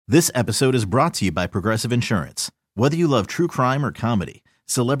This episode is brought to you by Progressive Insurance. Whether you love true crime or comedy,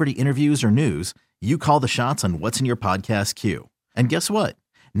 celebrity interviews or news, you call the shots on what's in your podcast queue. And guess what?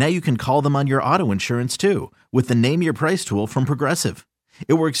 Now you can call them on your auto insurance too with the Name Your Price tool from Progressive.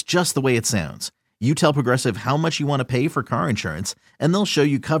 It works just the way it sounds. You tell Progressive how much you want to pay for car insurance, and they'll show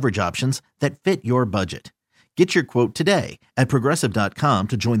you coverage options that fit your budget. Get your quote today at Progressive.com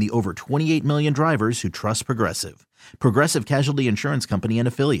to join the over 28 million drivers who trust Progressive. Progressive Casualty Insurance Company and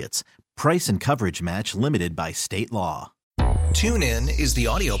Affiliates. Price and coverage match limited by state law. TuneIn is the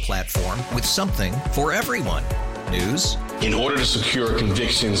audio platform with something for everyone. News. In order to secure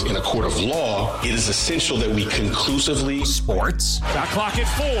convictions in a court of law, it is essential that we conclusively. Sports. Shot clock at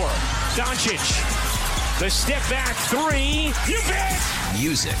 4. Doncic. The step back 3. You bet.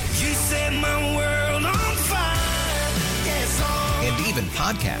 Music. You set my world on fire. Yes, and even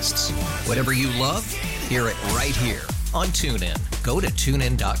podcasts. Whatever you love, hear it right here on TuneIn. Go to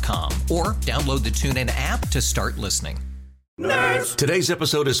TuneIn.com or download the TuneIn app to start listening. Nerds. Today's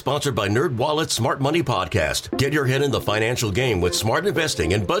episode is sponsored by NerdWallet's Smart Money Podcast. Get your head in the financial game with smart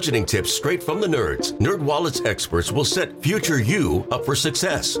investing and budgeting tips straight from the nerds. NerdWallet's experts will set future you up for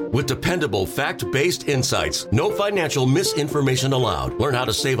success with dependable, fact-based insights. No financial misinformation allowed. Learn how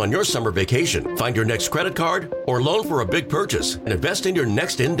to save on your summer vacation, find your next credit card, or loan for a big purchase, and invest in your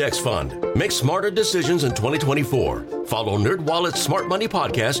next index fund. Make smarter decisions in 2024. Follow NerdWallet's Smart Money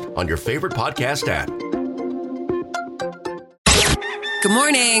Podcast on your favorite podcast app. Good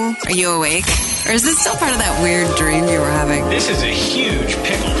morning. Are you awake? Or is this still part of that weird dream you were having? This is a huge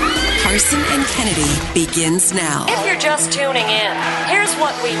pickle. Karson and Kennedy begins now. If you're just tuning in, here's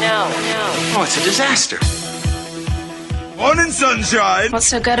what we know. Oh, it's a disaster. Morning, sunshine. What's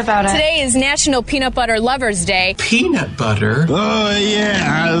so good about it? Today is National Peanut Butter Lovers Day. Peanut butter? Oh,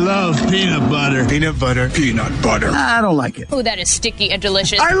 yeah, I love peanut butter. Peanut butter. Peanut butter. I don't like it. Oh, that is sticky and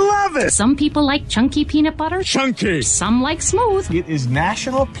delicious. I love it. Some people like chunky peanut butter. Chunky. Some like smooth. It is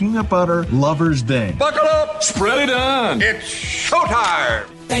National Peanut Butter Lovers Day. Buckle up. Spread it on. It's showtime.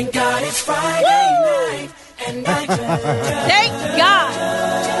 Thank God it's Friday night. And I Thank God.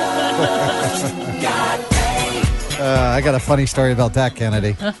 God. I got a funny story about that,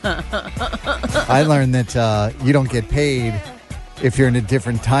 Kennedy. I learned that you don't get paid if you're in a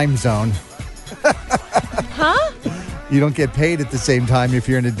different time zone. Huh? You don't get paid at the same time if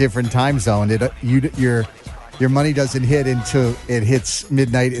you're in a different time zone. Your money doesn't hit until it hits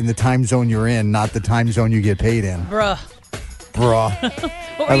midnight in the time zone you're in, not the time zone you get paid in. Bruh.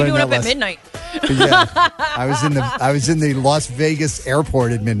 What were you doing up at midnight? Yeah, I was in the Las Vegas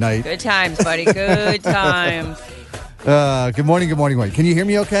airport at midnight. Good times, buddy. Good times. Good morning. Can you hear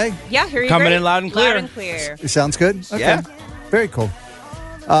me okay? Yeah, hear you Coming great. in loud and clear. Loud and clear. It sounds good? Okay. Yeah. Very cool.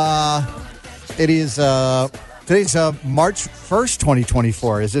 It is, today's March 1st,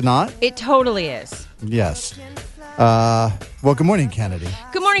 2024, is it not? It totally is. Yes. Well, good morning, Kennedy.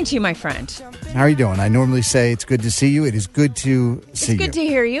 Good morning to you, my friend. How are you doing? I normally say it's good to see you. It is good to see you. It's good to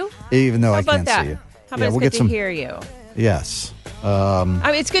hear you. Even though How I about can't that? see you. How about it's good to hear you? Yes. I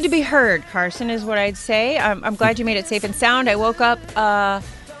mean, it's good to be heard, Karson, is what I'd say. I'm glad you made it safe and sound. I woke up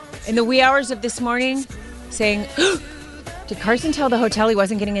in the wee hours of this morning saying, did Karson tell the hotel he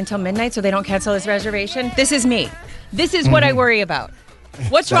wasn't getting until midnight so they don't cancel his reservation? This is me. This is what I worry about.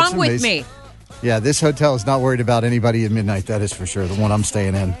 What's wrong with me? Yeah, this hotel is not worried about anybody at midnight. That is for sure. The one I'm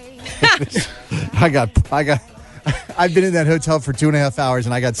staying in. I've been in that hotel for 2.5 hours,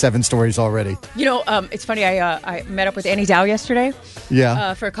 and I got 7 stories already. You know, it's funny. I met up with Annie Dow yesterday.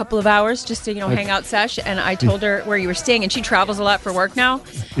 Yeah. For a couple of hours just to hang out sesh, and I told her where you were staying, and she travels a lot for work now.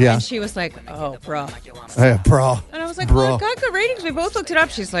 Yeah. And she was like, "Oh, bro." Hey, bro. And I was like, bro. "Well, it got good ratings." We both looked it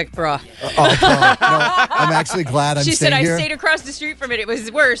up. She's like, "Bro." Oh, bro. No, I'm actually glad I'm she staying said, here. "I stayed across the street from it. It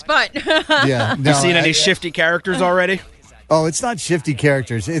was worse, but." Yeah. No, You seen any shifty characters already? Oh, it's not shifty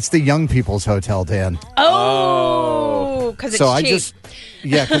characters. It's the young people's hotel, Dan. Oh, because it's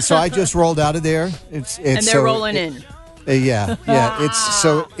cheap. So I just rolled out of there. And they're rolling in. Yeah. It's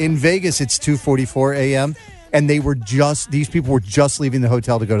so in Vegas. It's 2:44 a.m. and these people were just leaving the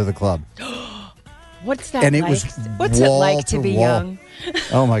hotel to go to the club. What's that? And it like? was What's it like to be young?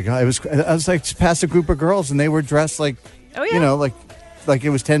 Oh my God! I was like past a group of girls, and they were dressed like, like it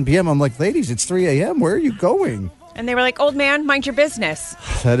was 10 p.m. I'm like, ladies, it's 3 a.m. Where are you going? And they were like, old man, mind your business.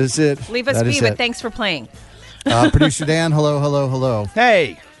 That is it. Leave us be, but thanks for playing. Producer Dan, hello.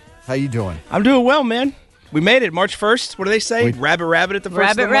 Hey. How you doing? I'm doing well, man. We made it. March 1st. What do they say? Rabbit at the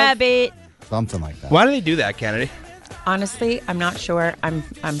first of the month? Rabbit. Something like that. Why do they do that, Kennedy? Honestly, I'm not sure.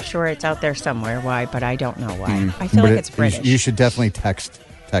 I'm sure it's out there somewhere why, but I don't know why. I feel like it's British. You should definitely text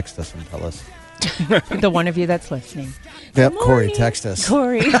us and tell us. The one of you that's listening. Yep, Corey, text us.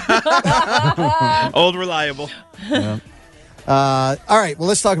 Corey. Old reliable. Yeah. All right, well,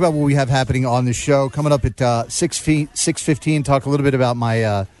 let's talk about what we have happening on the show. Coming up at 6:15, talk a little bit about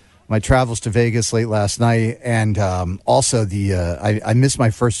my travels to Vegas late last night, and also I missed my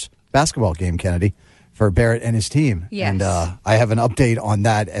first basketball game, Kennedy, for Barrett and his team. Yes. And I have an update on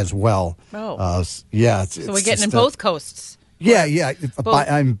that as well. Oh. Yeah. So we're getting in both coasts. Yeah.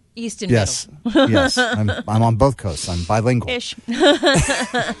 I'm East and yes, middle. Yes. I'm on both coasts. I'm bilingual. Ish.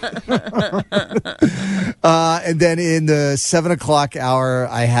 And then in the 7 o'clock hour,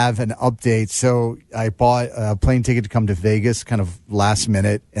 I have an update. So I bought a plane ticket to come to Vegas kind of last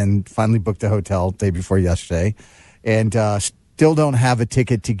minute and finally booked a hotel day before yesterday. And still don't have a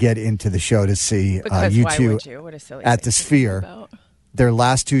ticket to get into the show to see because why U2 would you? What a silly at the Sphere. Their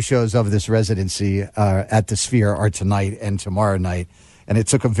last two shows of this residency at the Sphere are tonight and tomorrow night. And it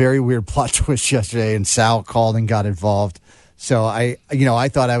took a very weird plot twist yesterday, and Sal called and got involved. So I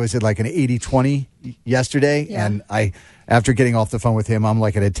thought I was at like an 80-20 yesterday, and after getting off the phone with him, I'm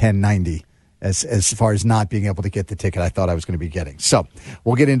like at a 10-90 as far as not being able to get the ticket I thought I was going to be getting. So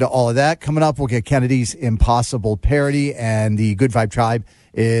we'll get into all of that. Coming up, we'll get Kennedy's Impossible Parody, and the Good Vibe Tribe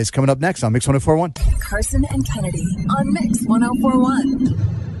is coming up next on Mix 104.1. Karson and Kennedy on Mix 104.1.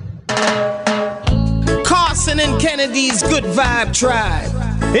 Karson and Kennedy's Good Vibe Tribe.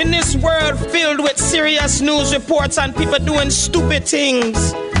 In this world filled with serious news reports and people doing stupid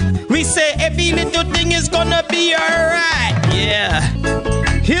things, we say every little thing is gonna be alright. Yeah.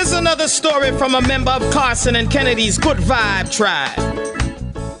 Here's another story from a member of Karson and Kennedy's Good Vibe Tribe.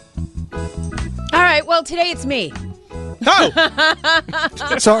 All right, well, today it's me. Oh!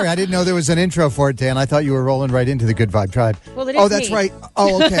 Sorry, I didn't know there was an intro for it, Dan. I thought you were rolling right into the Good Vibe Tribe. Well, it is that's me. right.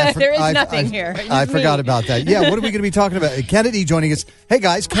 Oh, okay. There is nothing here. I forgot about that. Yeah, what are we going to be talking about? Kennedy joining us. Hey,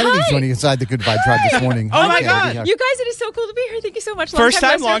 guys, Kennedy's joining us inside the Good Vibe Tribe this morning. Oh, my God. You guys, it is so cool to be here. Thank you so much. First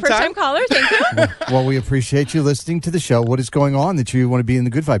time caller. Thank you. Well, we appreciate you listening to the show. What is going on that you want to be in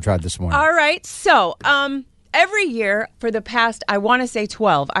the Good Vibe Tribe this morning? All right. So, every year for the past, I want to say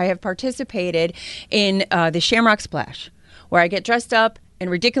 12, I have participated in the Shamrock Splash, where I get dressed up in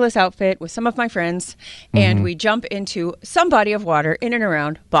a ridiculous outfit with some of my friends, and we jump into some body of water in and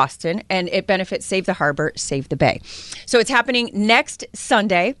around Boston, and it benefits Save the Harbor, Save the Bay. So it's happening next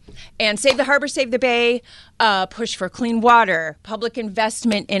Sunday, and Save the Harbor, Save the Bay, push for clean water, public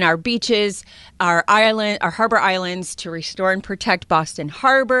investment in our beaches, our harbor islands to restore and protect Boston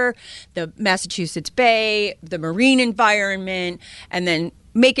Harbor, the Massachusetts Bay, the marine environment, and then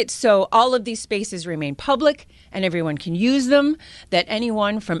make it so all of these spaces remain public and everyone can use them, that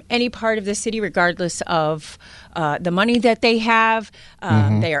anyone from any part of the city, regardless of the money that they have,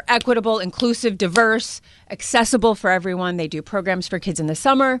 they are equitable, inclusive, diverse, accessible for everyone. They do programs for kids in the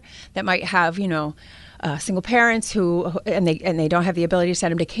summer that might have, single parents and they don't have the ability to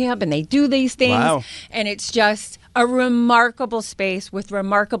send them to camp, and they do these things. Wow. And it's just a remarkable space with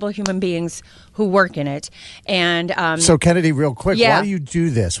remarkable human beings who work in it. And so, Kennedy, real quick, yeah. Why do you do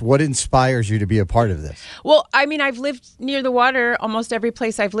this? What inspires you to be a part of this? Well, I mean, I've lived near the water almost every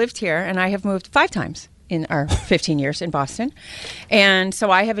place I've lived here, and I have moved 5 times in our 15 years in Boston. And so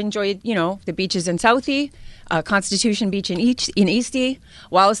I have enjoyed, the beaches in Southie, Constitution Beach in Eastie,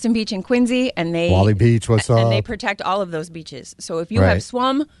 Wollaston Beach in Quincy, and Wally Beach, what's up? And they protect all of those beaches. So if you have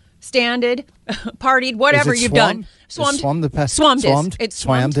swum, standed, partied, whatever you've done. Swummed. It's swummed.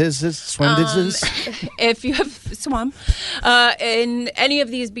 If you have swum in any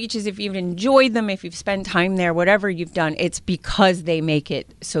of these beaches, if you've enjoyed them, if you've spent time there, whatever you've done, it's because they make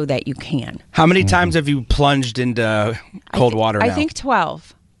it so that you can. How many times have you plunged into cold water now? I think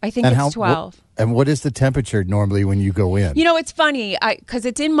 12. It's 12. And what is the temperature normally when you go in? It's funny because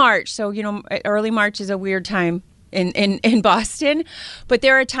it's in March. So, early March is a weird time in Boston, but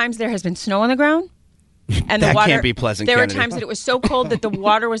there are times there has been snow on the ground, and that the water can't be pleasant. There Kennedy. were times that it was so cold that the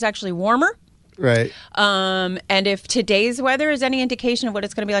water was actually warmer. Right. And if today's weather is any indication of what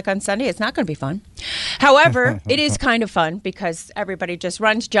it's going to be like on Sunday, it's not going to be fun. However, it is kind of fun because everybody just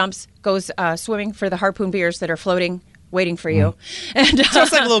runs, jumps, goes swimming for the harpoon beers that are floating, waiting for you. And so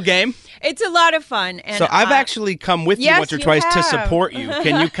it's like a little game. It's a lot of fun. And so I've actually come with you once or twice to support you.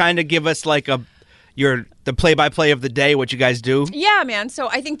 Can you kind of give us like the play-by-play of the day, what you guys do? Yeah, man. So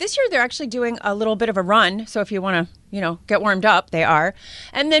I think this year they're actually doing a little bit of a run. So if you want to, get warmed up, they are.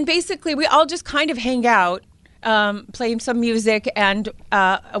 And then basically we all just kind of hang out, play some music, and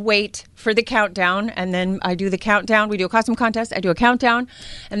wait for the countdown. And then I do the countdown. We do a costume contest. I do a countdown.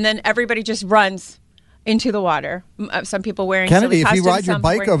 And then everybody just runs into the water. Some people wearing Kennedy, silly if you costumes, ride your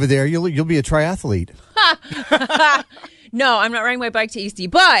bike over there, you'll be a triathlete. No, I'm not riding my bike to Eastie,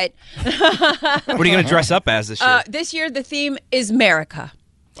 but... What are you going to dress up as this year? This year, the theme is America.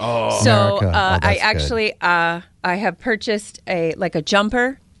 Oh. So America. I actually, I have purchased a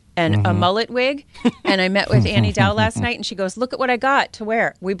jumper and a mullet wig, and I met with Annie Dow last night, and she goes, look at what I got to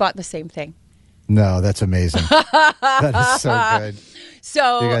wear. We bought the same thing. No, that's amazing. That is so good.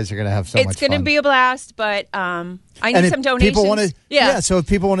 So you guys are going to have so much fun. It's going to be a blast, but I need some donations. So if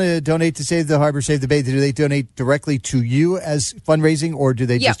people want to donate to Save the Harbor, Save the Bay, do they donate directly to you as fundraising, or do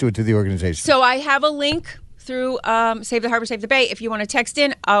they just do it to the organization? So I have a link through Save the Harbor, Save the Bay. If you want to text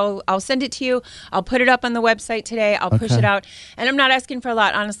in, I'll send it to you. I'll put it up on the website today. I'll push it out. And I'm not asking for a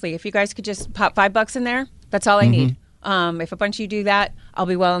lot, honestly. If you guys could just pop $5 in there, that's all I need. If a bunch of you do that, I'll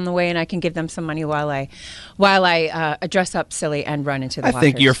be well on the way, and I can give them some money while I dress up silly and run into the I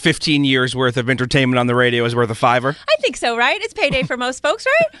think your 15 years worth of entertainment on the radio is worth a $5. I think so, right? It's payday for most folks,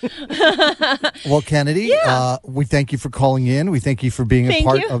 right? Well, Kennedy, we thank you for calling in. We thank you for being a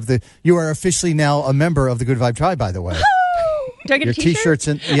part of the... You are officially now a member of the Good Vibe Tribe, by the way. Do I get your a t-shirt? T-shirt's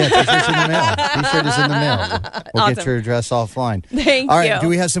in the mail. T-shirt is in the mail. We'll get your address offline. Thank you. All right, do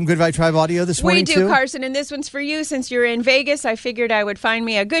we have some Good Vibe Tribe audio this morning, We do, Karson, and this one's for you. Since you're in Vegas, I figured I would find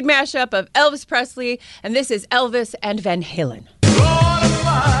me a good mashup of Elvis Presley, and this is Elvis and Van Halen.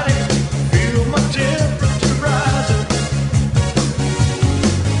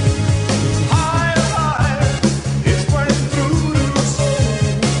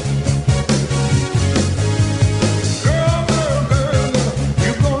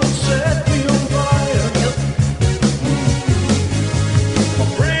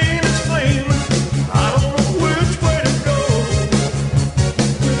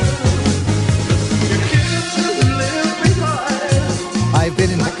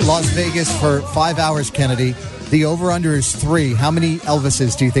 Las Vegas for 5 hours, Kennedy. The over-under is 3. How many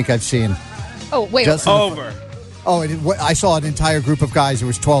Elvises do you think I've seen? Oh, wait. Over. I saw an entire group of guys. There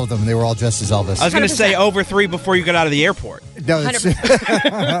was 12 of them, and they were all dressed as Elvis. I was going to say over 3 before you got out of the airport. No, all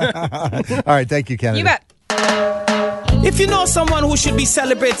right, thank you, Kennedy. You bet. If you know someone who should be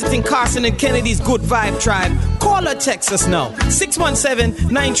celebrated in Karson and Kennedy's Good Vibe Tribe, call or text us now.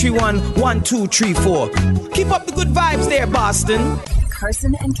 617-931-1234. Keep up the good vibes there, Boston.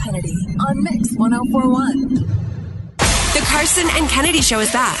 Karson and Kennedy on Mix 1041. The Karson and Kennedy Show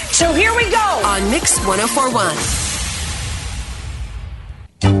is back. So here we go on Mix 1041.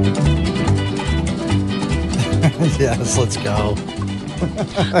 Yes, let's go.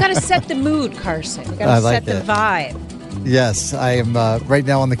 Got to set the mood, Karson. Got to set the vibe. Yes, I am right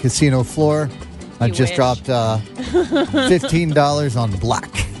now on the casino floor. I just dropped $15 on black.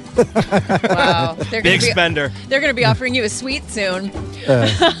 Wow. Big spender. They're going to be offering you a suite soon.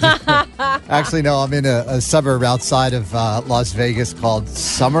 Actually, no, I'm in a suburb outside of Las Vegas called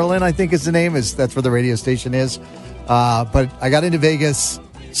Summerlin, I think is the name. That's where the radio station is. But I got into Vegas.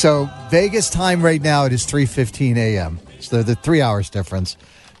 So Vegas time right now, it is 3:15 a.m. So the 3 hours difference.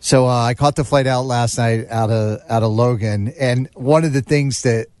 So I caught the flight out last night out of Logan. And one of the things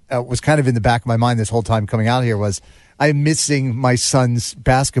that was kind of in the back of my mind this whole time coming out here was I'm missing my son's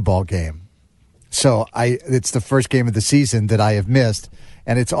basketball game. So it's the first game of the season that I have missed.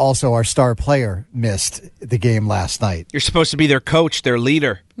 And it's also our star player missed the game last night. You're supposed to be their coach, their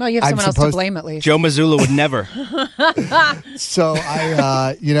leader. Well, you have someone else to blame at least. Joe Mazzulla would never. So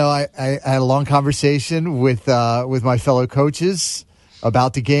I had a long conversation with my fellow coaches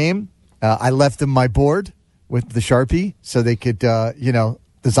about the game. I left them my board with the Sharpie so they could,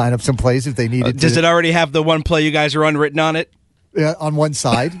 design up some plays if they needed to. Does it already have the one play you guys are unwritten on it? On one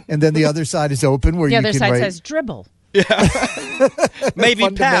side, and then the other side is open where you can write. The other side says dribble. Yeah. Maybe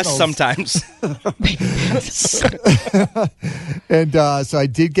pass sometimes. And so I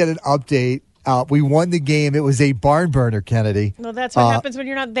did get an update. We won the game. It was a barn burner, Kennedy. Well, that's what happens when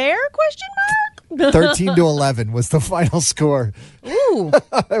you're not there, question mark? 13-11 was the final score. Ooh.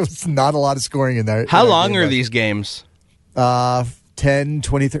 There was not a lot of scoring in there. How long are these games? 10,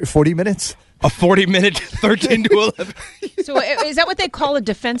 20, 30, 40 minutes. A 40-minute 13-11. So is that what they call a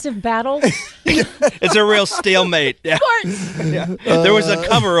defensive battle? It's a real stalemate. Yeah. Of course. Yeah. There was a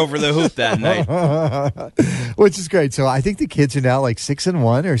cover over the hoop that night. Which is great. So I think the kids are now like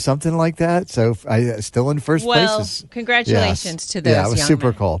 6-1 or something like that. So I still in first place. Well, congratulations to those young it was super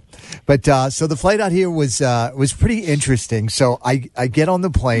men. Cool. But so the flight out here was pretty interesting. So I get on the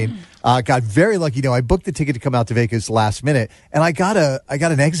plane. Got very lucky. I booked the ticket to come out to Vegas last minute, and I got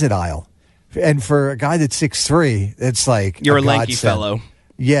an exit aisle. And for a guy that's 6'3", it's like you're a lanky fellow.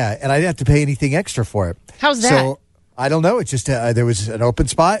 Yeah, and I didn't have to pay anything extra for it. How's that? So I don't know. It's just there was an open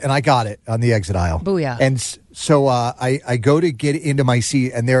spot, and I got it on the exit aisle. Booyah! And so I go to get into my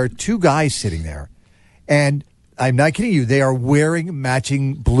seat, and there are two guys sitting there, and I'm not kidding you. They are wearing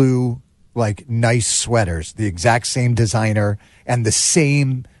matching blue, like, nice sweaters, the exact same designer and the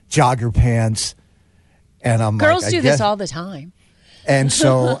same jogger pants. And I'm Girls like, do this all the time. And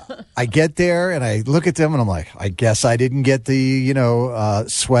so I get there and I look at them and I'm like, I guess I didn't get the,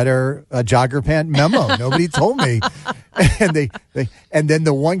 sweater jogger pant memo. Nobody told me. And and then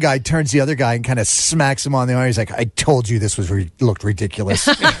the one guy turns the other guy and kind of smacks him on the arm. He's like, I told you this was looked ridiculous.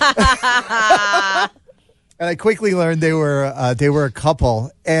 And I quickly learned they were a couple,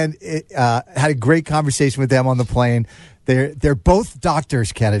 and had a great conversation with them on the plane. They're both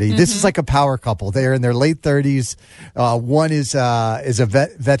doctors, Kennedy. Mm-hmm. This is like a power couple. They're in their late 30s. One is a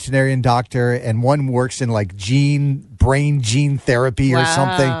veterinarian doctor, and one works in like brain gene therapy or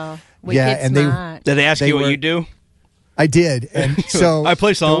something. And did they ask you what you do? I did, and so I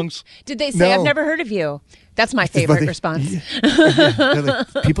play songs. Did they say, "I've never heard of you"? That's my favorite response.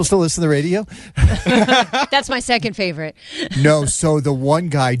 People still listen to the radio? That's my second favorite. No, so the one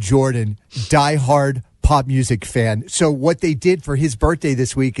guy, Jordan, diehard pop music fan. So what they did for his birthday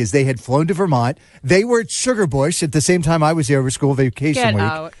this week is they had flown to Vermont. They were at Sugar Bush at the same time I was there over school vacation week.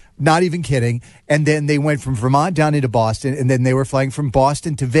 Out. Not even kidding. And then they went from Vermont down into Boston, and then they were flying from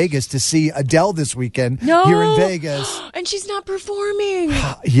Boston to Vegas to see Adele this weekend here in Vegas. And she's not performing.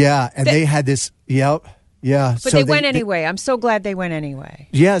 Yeah, and they had this, yep. Yeah, but so they went anyway. I'm so glad they went anyway.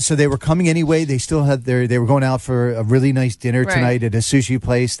 Yeah, so they were coming anyway. They still had they were going out for a really nice dinner tonight at a sushi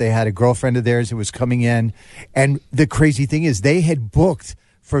place. They had a girlfriend of theirs who was coming in. And the crazy thing is they had booked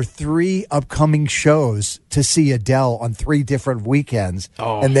for 3 upcoming shows to see Adele on 3 different weekends.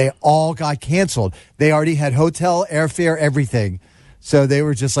 And they all got canceled. They already had hotel, airfare, everything. So they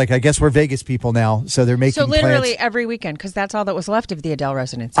were just like, I guess we're Vegas people now. So they're making literally plans. Every weekend, because that's all that was left of the Adele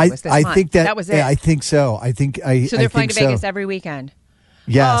residency. I was this month. think that was it. Yeah, I think so. So they're flying to Vegas every weekend.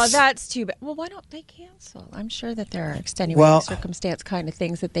 Yes. Oh, that's too bad. Well, why don't they cancel? I'm sure that there are extenuating circumstance kind of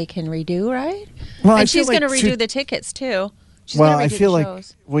things that they can redo, right? Well, and she's going to redo the tickets too. I feel like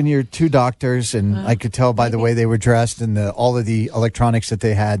when you're 2 doctors, and I could tell by the way they were dressed and all of the electronics that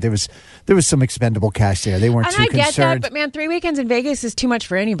they had, there was some expendable cash there. They weren't too concerned. I get that, but man, 3 weekends in Vegas is too much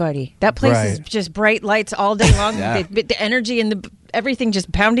for anybody. That place is just bright lights all day long. The energy and everything just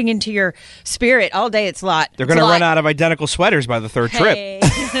pounding into your spirit all day. It's a lot. They're going to run out of identical sweaters by the 3rd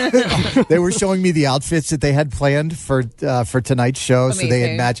trip. They were showing me the outfits that they had planned for tonight's show. Amazing. So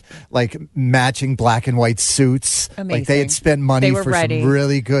they had matching black and white suits. Amazing. Like they had spent money for some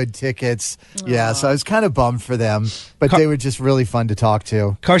really good tickets. Aww. Yeah, so I was kind of bummed for them, but they were just really fun to talk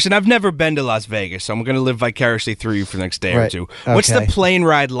to. Karson, I've never been to Las Vegas, so I'm going to live vicariously through you for the next day or two. Okay. What's the plane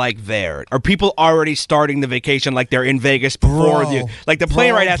ride like there? Are people already starting the vacation like they're in Vegas before the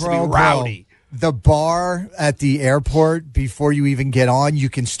plane ride has to be rowdy? The bar at the airport, before you even get on, you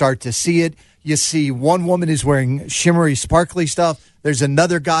can start to see it. You see one woman is wearing shimmery, sparkly stuff. There's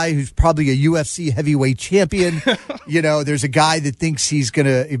another guy who's probably a UFC heavyweight champion. There's a guy that thinks he's going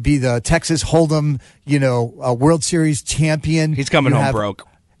to be the Texas Hold'em, World Series champion. He's coming home broke.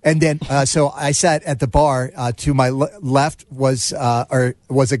 And then, so I sat at the bar. To my left was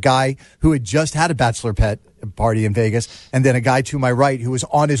a guy who had just had a bachelor party in Vegas, and then a guy to my right who was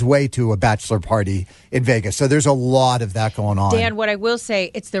on his way to a bachelor party in Vegas. So there's a lot of that going on. Dan, what I will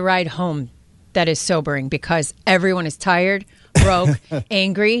say, it's the ride home that is sobering because everyone is tired, broke,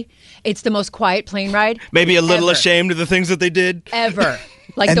 angry. It's the most quiet plane ride. Maybe a little ashamed of the things that they did. Ever.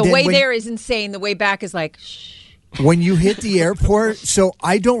 Like the way there is insane. The way back is like, shh. When you hit the airport, so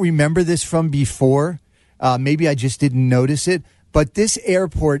I don't remember this from before. Maybe I just didn't notice it. But this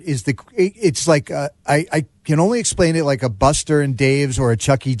airport is it's like, I can only explain it like a Buster and Dave's or a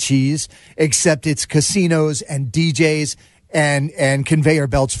Chuck E. Cheese, except it's casinos and DJs and conveyor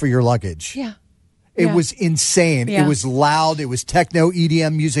belts for your luggage. Yeah. It was insane. Yeah. It was loud. It was techno,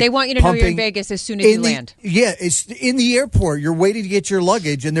 EDM music. They want you to know you're in Vegas as soon as you land. Yeah, it's in the airport. You're waiting to get your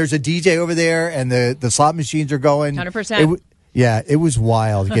luggage, and there's a DJ over there, and the slot machines are going. 100%. It was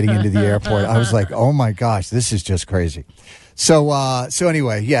wild getting into the airport. I was like, oh my gosh, this is just crazy. So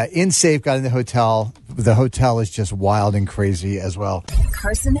anyway, in safe, got in the hotel. The hotel is just wild and crazy as well.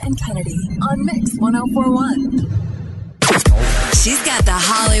 Karson and Kennedy on Mix 104.1. She's got the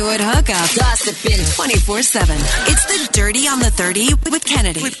Hollywood hookup. Gossiping 24/7. It's the Dirty on the 30 with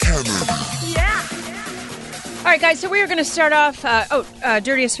Kennedy. Yeah. All right, guys, so we are going to start off,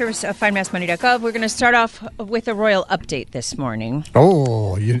 dirtiest service of findmassmoney.gov. We're going to start off with a royal update this morning.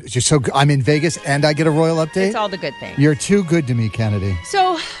 Oh, you're so good. I'm in Vegas and I get a royal update? It's all the good things. You're too good to me, Kennedy.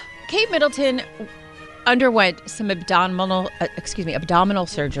 So, Kate Middleton underwent some abdominal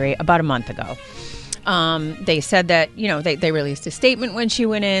surgery about a month ago. They said that, they released a statement when she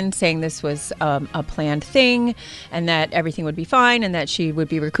went in saying this was a planned thing and that everything would be fine and that she would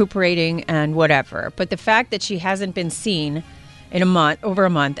be recuperating and whatever. But the fact that she hasn't been seen in over a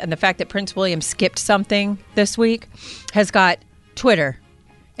month, and the fact that Prince William skipped something this week has got Twitter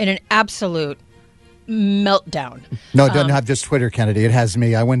in an absolute meltdown. No, it doesn't have just Twitter, Kennedy. It has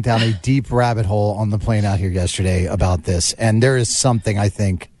me. I went down a deep rabbit hole on the plane out here yesterday about this, and there is something, I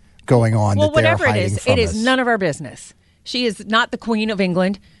think, going on that they're hiding from us. Well, whatever it is none of our business. She is not the Queen of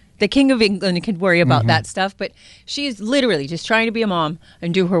England. The King of England can worry about that stuff, but she's literally just trying to be a mom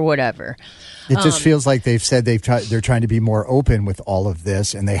and do her whatever. It just feels like they've said they're trying to be more open with all of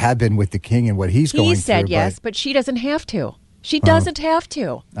this, and they have been with the king and what he's going through. He said yes, but she doesn't have to. She doesn't have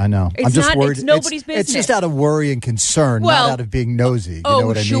to. I know. I'm just worried. It's nobody's business. It's just out of worry and concern, not out of being nosy. You know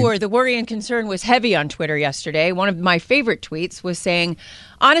what I mean? Sure. The worry and concern was heavy on Twitter yesterday. One of my favorite tweets was saying,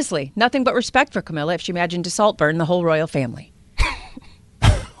 honestly, nothing but respect for Camilla if she imagined to salt burn the whole royal family.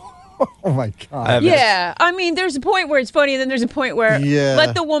 Oh, my God. Yeah. I mean, there's a point where it's funny, and then there's a point where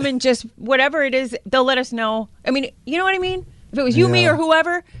let the woman just, whatever it is, they'll let us know. I mean, you know what I mean? If it was you, me, or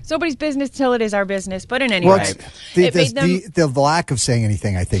whoever, it's nobody's business till it is our business. But in any way, the lack of saying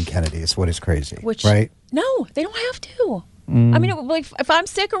anything, I think, Kennedy, is what is crazy. Right? No, they don't have to. I mean, like, if I'm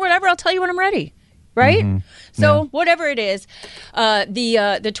sick or whatever, I'll tell you when I'm ready. Right? So whatever it is,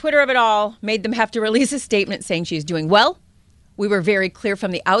 the Twitter of it all made them have to release a statement saying she's doing well. We were very clear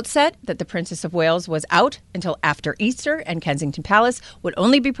from the outset that the Princess of Wales was out until after Easter, and Kensington Palace would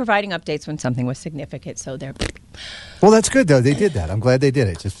only be providing updates when something was significant. So they're... Well, that's good, though. They did that. I'm glad they did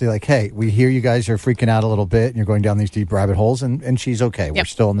it. Just be like, hey, we hear you guys are freaking out a little bit, and you're going down these deep rabbit holes, and she's okay. We're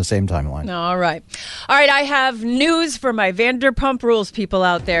still on the same timeline. All right. All right, I have news for my Vanderpump Rules people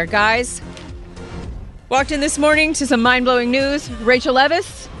out there. Guys, walked in this morning to some mind-blowing news. Rachel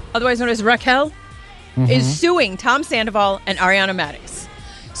Leviss, otherwise known as Raquel, is suing Tom Sandoval and Ariana Madix.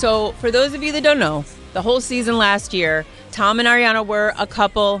 So for those of you that don't know, the whole season last year, Tom and Ariana were a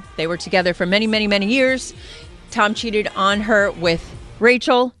couple. They were together for many, many, many years. Tom cheated on her with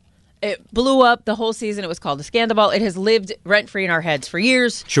Rachel. It blew up the whole season. It was called a scandal. It has lived rent-free in our heads for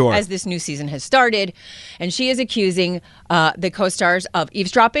years as this new season has started. And she is accusing the co-stars of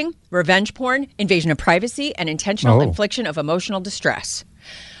eavesdropping, revenge porn, invasion of privacy, and intentional infliction of emotional distress.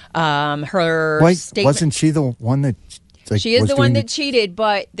 Her statement, wasn't she the one that... she is the one that cheated,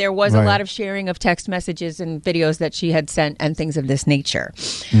 but there was a lot of sharing of text messages and videos that she had sent and things of this nature.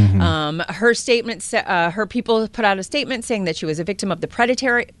 Her statement, her people put out a statement saying that she was a victim of the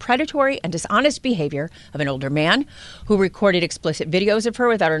predatory and dishonest behavior of an older man who recorded explicit videos of her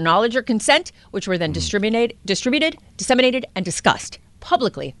without her knowledge or consent, which were then distributed, disseminated, and discussed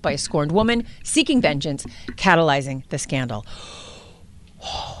publicly by a scorned woman seeking vengeance, catalyzing the scandal.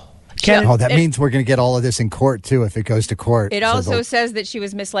 That means we're going to get all of this in court, too, if it goes to court. It also says that she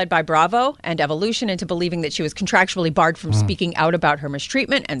was misled by Bravo and Evolution into believing that she was contractually barred from speaking out about her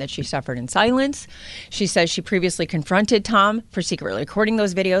mistreatment and that she suffered in silence. She says she previously confronted Tom for secretly recording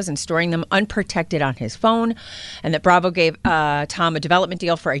those videos and storing them unprotected on his phone, and that Bravo gave Tom a development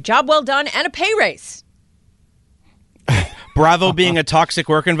deal for a job well done and a pay raise. Bravo being a toxic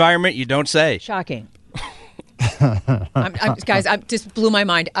work environment, you don't say. Shocking. Guys, I just blew my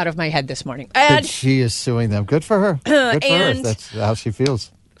mind out of my head this morning. And she is suing them. Good for her. Good for her if that's how she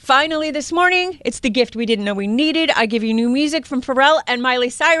feels. Finally, this morning, it's the gift we didn't know we needed. I give you new music from Pharrell and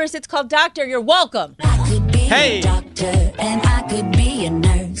Miley Cyrus. It's called Doctor. You're welcome. I could be a doctor and I could be a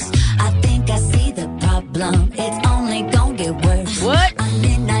nurse. I think I see the problem. It's only gonna get worse. What? A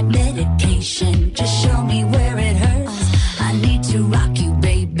midnight medication. Just show me where it hurts. I need to rock you,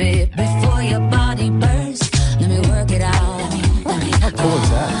 baby, before your body bursts. Let me work it out. How cool is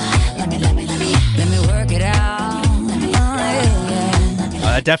that? Let me work it out.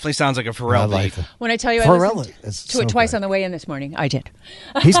 That definitely sounds like a Pharrell beat. When I tell you I listened to it twice on the way in this morning, I did.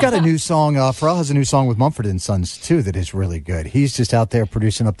 He's got a new song. Pharrell has a new song with Mumford & Sons, too, that is really good. He's just out there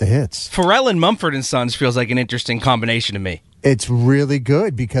producing up the hits. Pharrell and Mumford & Sons feels like an interesting combination to me. It's really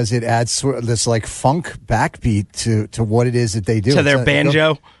good because it adds sort of this like funk backbeat to what it is that they do. To their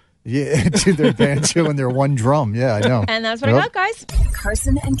banjo? Yeah, to their banjo and their one drum. Yeah, I know. And that's what I got, guys.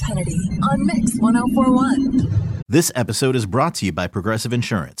 Karson and Kennedy on Mix 104.1. This episode is brought to you by Progressive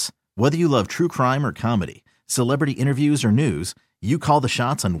Insurance. Whether you love true crime or comedy, celebrity interviews or news, you call the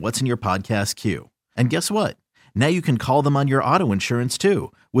shots on what's in your podcast queue. And guess what? Now you can call them on your auto insurance,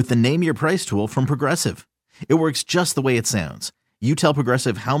 too, with the Name Your Price tool from Progressive. It works just the way it sounds. You tell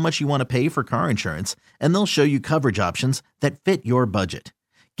Progressive how much you want to pay for car insurance, and they'll show you coverage options that fit your budget.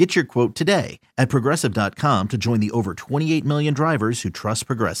 Get your quote today at Progressive.com to join the over 28 million drivers who trust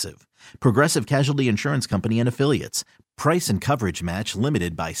Progressive. Progressive Casualty Insurance Company and Affiliates. Price and coverage match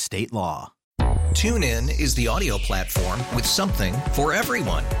limited by state law. TuneIn is the audio platform with something for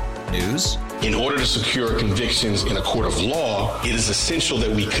everyone. News. In order to secure convictions in a court of law, it is essential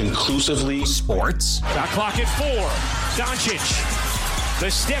that we conclusively. Sports. Got clock at 4. Doncic.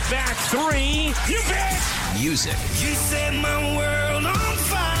 The step back 3. You bet. Music. You set my world on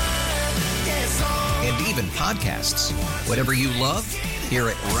fire. Yes, and even podcasts. Whatever you love, hear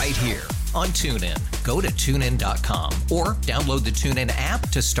it right here on TuneIn. Go to TuneIn.com or download the TuneIn app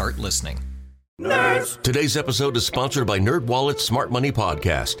to start listening. Nerds. Today's episode is sponsored by NerdWallet's Smart Money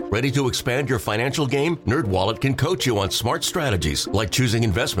Podcast. Ready to expand your financial game? NerdWallet can coach you on smart strategies like choosing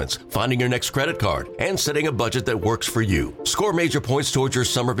investments, finding your next credit card, and setting a budget that works for you. Score major points towards your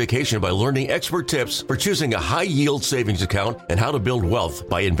summer vacation by learning expert tips for choosing a high-yield savings account and how to build wealth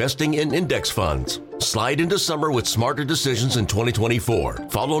by investing in index funds. Slide into summer with smarter decisions in 2024.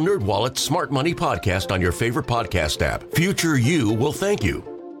 Follow NerdWallet's Smart Money Podcast on your favorite podcast app. Future you will thank you.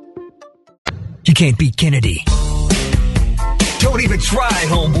 You can't beat Kennedy. Don't even try,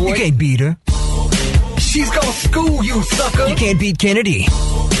 homeboy. You can't beat her. She's gonna school you, sucker. You can't beat Kennedy.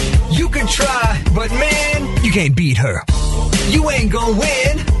 You can try, but man, you can't beat her. You ain't gonna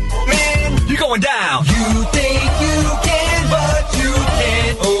win, man. You're going down. You think you can, but you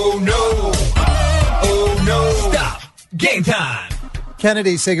can't. Oh no. Oh no. Stop. Game time.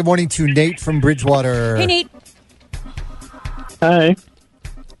 Kennedy, say good morning to Nate from Bridgewater. Hey, Nate. Hi.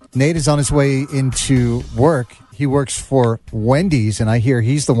 Nate is on his way into work. He works for Wendy's, and I hear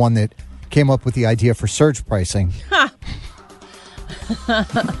he's the one that came up with the idea for surge pricing. Huh.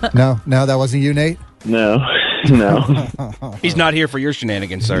 No, that wasn't you, Nate? No. He's not here for your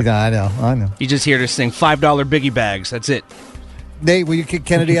shenanigans, sir. I know. He's just here to sing $5 biggie bags. That's it. Nate, will you kick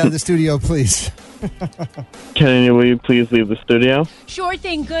Kennedy out of the studio, please? Kennedy, will you please leave the studio? Sure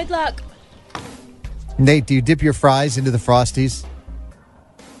thing. Good luck. Nate, do you dip your fries into the Frosties?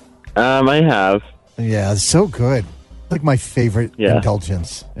 I have. Yeah, it's so good. Like my favorite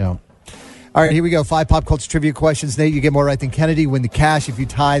indulgence. Yeah. All right, here we go. 5 pop culture trivia questions. Nate, you get more right than Kennedy. Win the cash. If you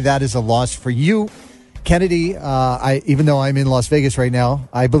tie, that is a loss for you. Kennedy, even though I'm in Las Vegas right now,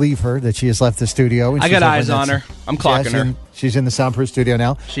 I believe her that she has left the studio. And I got eyes on her. I'm clocking her. She's in the soundproof studio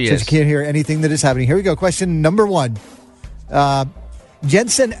now. She so is. She can't hear anything that is happening. Here we go. Question number 1.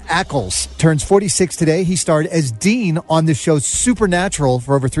 Jensen Ackles turns 46 today. He starred as Dean on the show Supernatural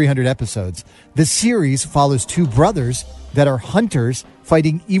for over 300 episodes. The series follows 2 brothers that are hunters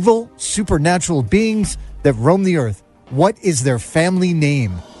fighting evil supernatural beings that roam the earth. What is their family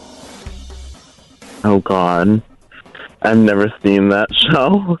name? Oh, God. I've never seen that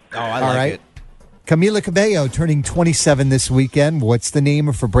show. Oh, I like it. Camila Cabello turning 27 this weekend. What's the name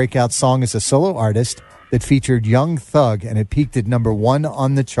of her breakout song as a solo artist that featured Young Thug, and it peaked at number 1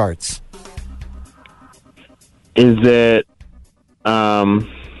 on the charts? Is it, oh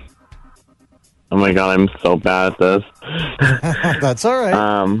my God, I'm so bad at this. That's all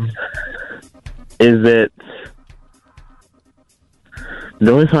right. Is it,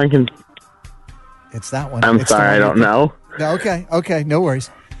 the only song I can... It's that one. I'm sorry, I don't know. Okay, no worries.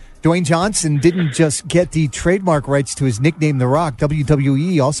 Dwayne Johnson didn't just get the trademark rights to his nickname, The Rock.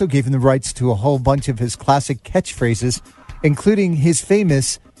 WWE also gave him the rights to a whole bunch of his classic catchphrases, including his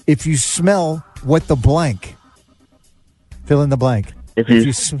famous, "If you smell what the blank." Fill in the blank. If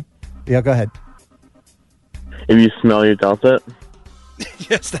you go ahead. If you smell, you dealt it.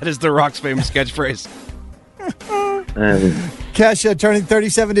 Yes, that is The Rock's famous catchphrase. Kesha, turning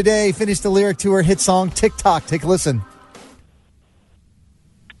 37 today, finished the lyric to her hit song, TikTok. Take a listen.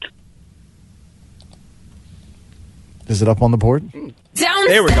 Is it up on the board?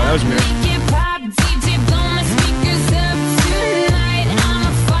 There we go. That was weird.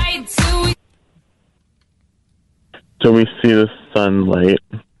 So we see the sunlight.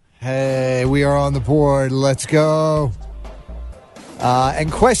 Hey, we are on the board. Let's go.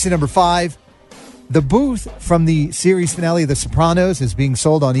 And question number 5. The booth from the series finale of The Sopranos is being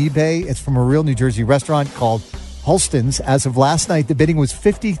sold on eBay. It's from a real New Jersey restaurant called Holston's. As of last night, the bidding was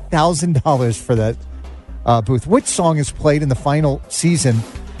 $50,000 for that booth. Which song is played in the final season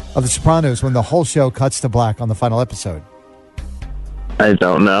of The Sopranos when the whole show cuts to black on the final episode? I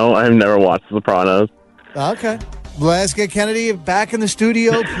don't know. I've never watched The Sopranos. Okay. Let's get Kennedy back in the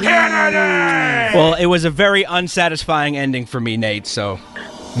studio, please. Kennedy! Well, it was a very unsatisfying ending for me, Nate, so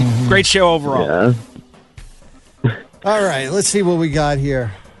great show overall. Yeah. All right, let's see what we got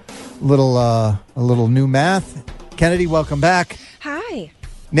here. A little new math. Kennedy, welcome back. Hi.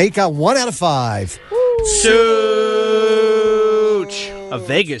 Nate got 1 out of 5. Such. A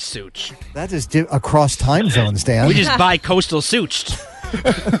Vegas suit. That is across time zones, Dan. We just buy coastal suits.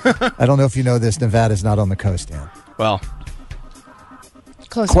 I don't know if you know this. Nevada's not on the coast, Dan. Well.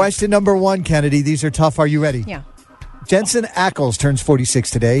 Question number 1, Kennedy. These are tough. Are you ready? Yeah. Jensen Ackles turns 46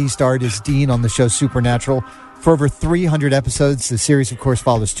 today. He starred as Dean on the show Supernatural for over 300 episodes. The series, of course,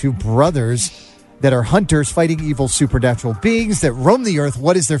 follows two brothers that are hunters fighting evil supernatural beings that roam the earth.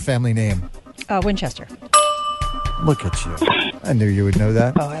 What is their family name? Winchester. Look at you. I knew you would know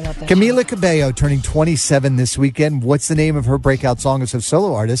that. Oh, I love that. Camila Cabello turning 27 this weekend. What's the name of her breakout song as a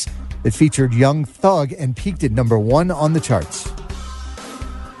solo artist that featured Young Thug and peaked at number 1 on the charts?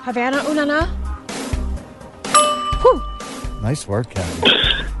 Havana Unana. Nice work, Kevin.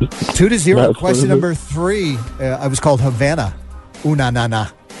 2-0. Question number 3. I was called Havana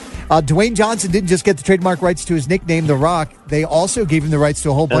Unanana. Dwayne Johnson didn't just get the trademark rights to his nickname, The Rock. They also gave him the rights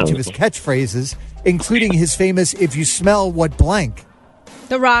to a whole bunch of his catchphrases, including his famous, "If you smell what blank."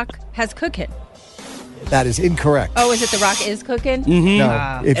 The Rock has cooking. That is incorrect. Oh, is it The Rock is cooking? Mm-hmm. No.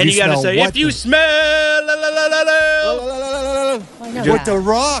 And you got to say, if you smell what The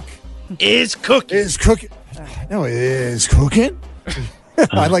Rock is cooking. Is cooking. No, it is cooking.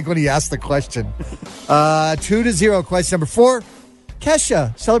 I like when he asked the question. 2-0. Question number 4.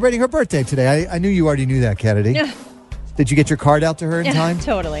 Kesha celebrating her birthday today. I knew you already knew that, Kennedy. Yeah. Did you get your card out to her in time?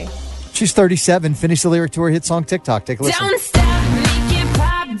 Totally. She's 37. Finished the lyric to her hit song TikTok. Take a listen. Don't stop, make it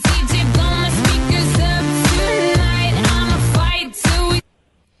pop, DJ blow my speakers up tonight. I'ma fight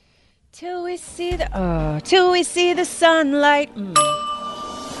till we see the sunlight.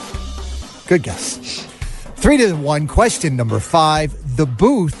 Good guess. 3-1. Question number 5. The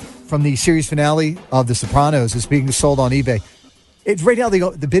booth from the series finale of The Sopranos is being sold on eBay. It's right now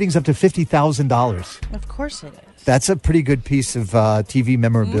the bidding's up to $50,000. Of course it is. That's a pretty good piece of TV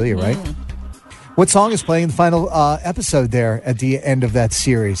memorabilia, right? What song is playing in the final episode there at the end of that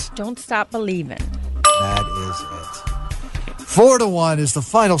series? Don't Stop Believing. That is it. 4-1 is the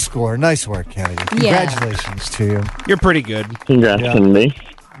final score. Nice work, Kennedy. Congratulations to you. You're pretty good. Congrats on me.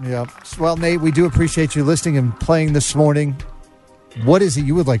 Yeah. Well, Nate, we do appreciate you listening and playing this morning. What is it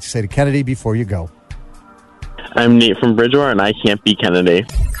you would like to say to Kennedy before you go? I'm Nate from Bridgewater, and I can't be Kennedy.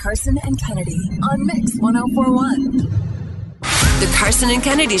 Karson and Kennedy on Mix 104.1. The Karson and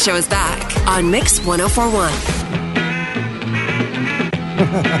Kennedy Show is back on Mix 104.1.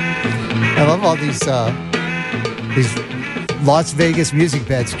 I love all these Las Vegas music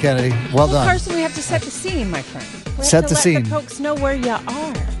beds, Kennedy. Well done. Karson, we have to set the scene, my friend. We Set have the to scene. Let the folks know where you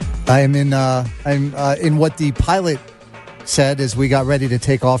are. I am in. I'm in what the pilot said as we got ready to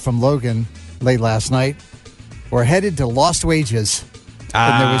take off from Logan late last night. We're headed to Lost Wages.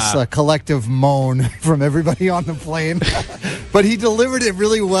 And there was a collective moan from everybody on the plane. But he delivered it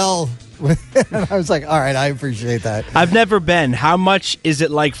really well. And I was like, all right, I appreciate that. I've never been. How much is it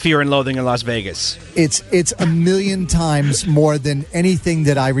like Fear and Loathing in Las Vegas? It's 1,000,000 times more than anything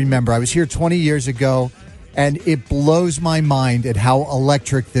that I remember. I was here 20 years ago, and it blows my mind at how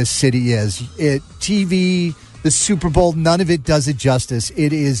electric this city is. TV, the Super Bowl, none of it does it justice.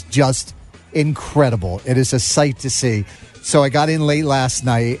 It is just incredible. It is a sight to see. So I got in late last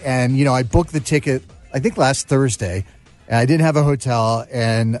night, and I booked the ticket I think last Thursday. And I didn't have a hotel,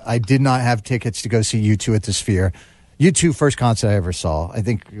 and I did not have tickets to go see U2 at the Sphere. U2, first concert I ever saw. I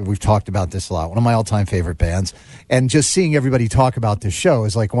think we've talked about this a lot. One of my all-time favorite bands. And just seeing everybody talk about this show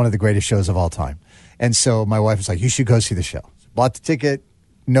is like one of the greatest shows of all time. And so my wife was like, you should go see the show. So bought the ticket,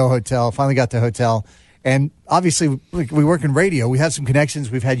 no hotel, finally got the hotel. And obviously, we work in radio. We have some connections.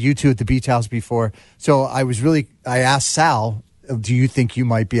 We've had U2 at the Beach House before. So I asked Sal, do you think you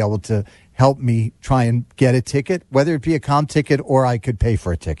might be able to help me try and get a ticket, whether it be a comp ticket or I could pay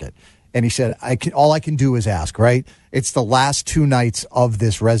for a ticket? And he said, all I can do is ask, right? It's the last 2 nights of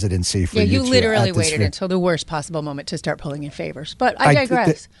this residency for you U2 literally at the waited Sphere. until the worst possible moment to start pulling in favors. But I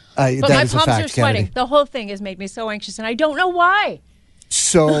digress. But my that is a palms fact, are sweating. Kennedy. The whole thing has made me so anxious, and I don't know why.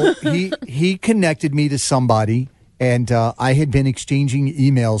 So he connected me to somebody, and I had been exchanging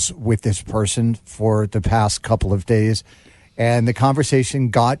emails with this person for the past couple of days, and the conversation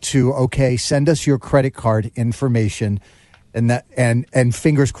got to, okay, send us your credit card information, and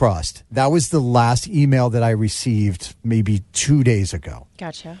fingers crossed. That was the last email that I received maybe 2 days ago.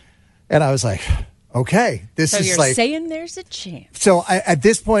 Gotcha. And I was like, okay, this so is you're like saying there's a chance. So at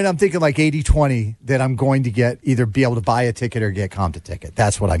this point, I'm thinking like 80-20 that I'm going to either be able to buy a ticket or get comped a ticket.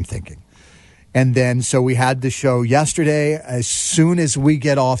 That's what I'm thinking. And then, so we had the show yesterday. As soon as we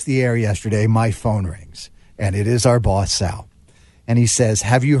get off the air yesterday, my phone rings. And it is our boss, Sal. And he says,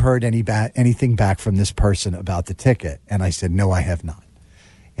 have you heard anything back from this person about the ticket? And I said, no, I have not.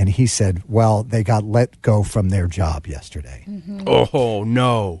 And he said, well, they got let go from their job yesterday. Mm-hmm. Oh,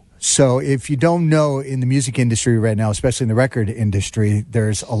 no. So if you don't know, in the music industry right now, especially in the record industry,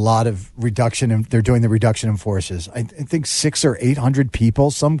 there's a lot of reduction. They're doing the reduction in forces. I think 600 or 800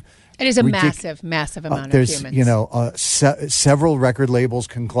 people. It is a massive amount of humans. Several record labels,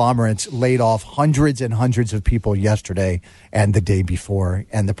 conglomerates laid off hundreds and hundreds of people yesterday and the day before.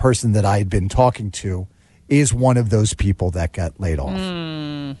 And the person that I had been talking to is one of those people that got laid off.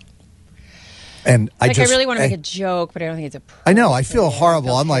 And I really want to make a joke, but I don't think it's appropriate. I know. I feel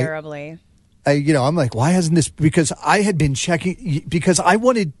horrible. I'm like, terribly. I'm like, why hasn't this? Because I had been checking, because I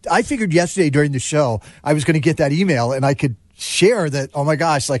figured yesterday during the show, I was going to get that email and I could share that, oh my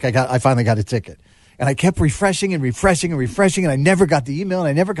gosh, like I finally got a ticket. And I kept refreshing and I never got the email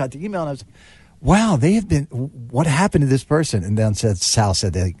and I was like, wow, they have been, what happened to this person? And then Sal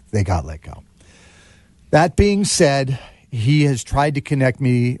said they got let go. That being said, he has tried to connect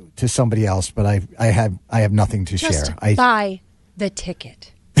me to somebody else, but I have nothing to share. Just buy the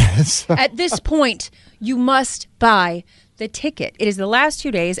ticket. At this point, you must buy the ticket. It is the last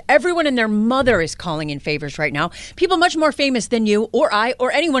 2 days. Everyone and their mother is calling in favors right now. People much more famous than you or I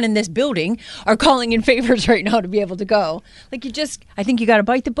or anyone in this building are calling in favors right now to be able to go. Like I think you got to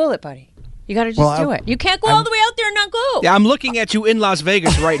bite the bullet, buddy. You got to just do it. You can't go all the way out there and not go. Yeah, I'm looking at you in Las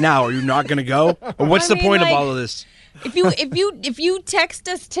Vegas right now. Are you not going to go? Or what's the point of all of this? If you text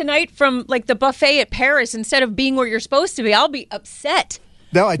us tonight from like the buffet at Paris instead of being where you're supposed to be, I'll be upset.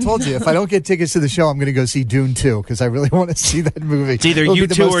 No, I told you, if I don't get tickets to the show, I'm going to go see Dune 2 because I really want to see that movie. It's either you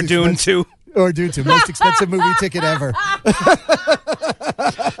 2 or Dune 2. Or Dune 2. Most expensive movie ticket ever.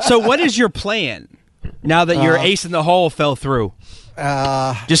 So what is your plan now that your ace in the hole fell through?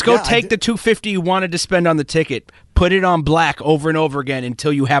 Just go take the $250 you wanted to spend on the ticket, put it on black over and over again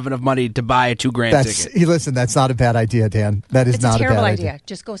until you have enough money to buy a $2,000 ticket. Listen, that's not a bad idea, Dan. That is not a terrible bad idea.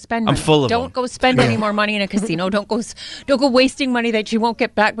 Just go spend money. I'm full of Don't them. go spend any more money in a casino. Don't go wasting money that you won't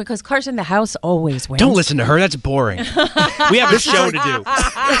get back because Karson, the house always wins. Don't listen to her. That's boring. We have a show to do.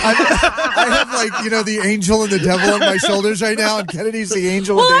 I have the angel and the devil on my shoulders right now, and Kennedy's the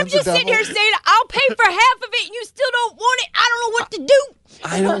angel. Well, and I'm just sitting here saying I'll pay for half of it, and you still don't want it. I don't know what to do.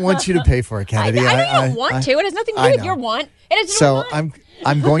 I don't want you to pay for it, Kennedy. I don't want to. It has nothing to do with your want.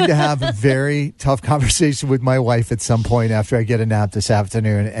 I'm going to have a very tough conversation with my wife at some point after I get a nap this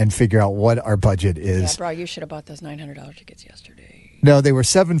afternoon and figure out what our budget is. Yeah, bro, you should have bought those $900 tickets yesterday. No, they were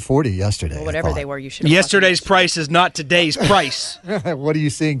 $740 yesterday. Well, whatever they were, you should have. Yesterday's price is not today's price. What are you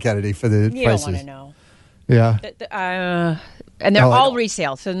seeing, Kennedy, for the you prices? You don't want to know. Yeah. And they're all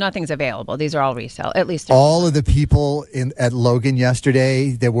resale, so nothing's available. These are all resale, at least. All of the people at Logan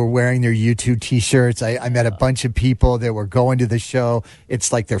yesterday that were wearing their U2 T-shirts, I met a bunch of people that were going to the show.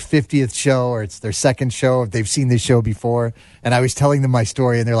 It's like their 50th show or it's their second show if they've seen this show before. And I was telling them my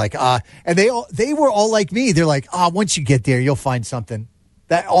story, and they're like, and they were all like me. They're like, once you get there, you'll find something.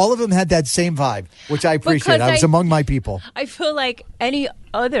 That all of them had that same vibe, which I appreciate. I was among my people. I feel like any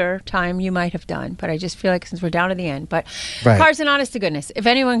other time you might have done, but I just feel like since we're down to the end. But Karson, honest to goodness, if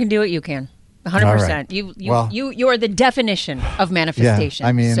anyone can do it, you can. 100%. Right. You are the definition of manifestation. Yeah,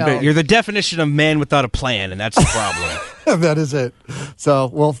 I mean, you're the definition of man without a plan, and that's the problem. That is it. So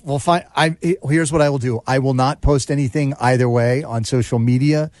we'll find. Here's what I will do. I will not post anything either way on social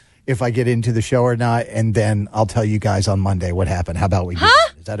media if I get into the show or not, and then I'll tell you guys on Monday what happened. How about we do that?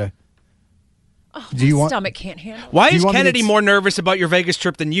 Is that a... do you want... stomach can't handle it. Why is Kennedy more nervous about your Vegas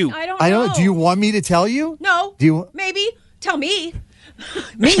trip than you? I don't know. Do you want me to tell you? No. Do you... Maybe. Tell me.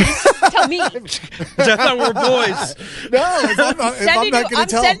 Tell me. I thought we were boys. No, I'm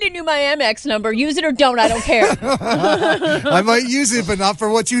sending you my Amex number. Use it or don't. I don't care. I might use it, but not for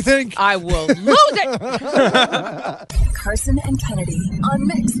what you think. I will lose it. Karson and Kennedy on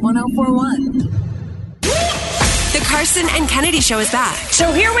Mix 104.1. The Karson and Kennedy Show is back.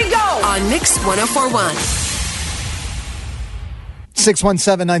 So here we go on Mix 104.1.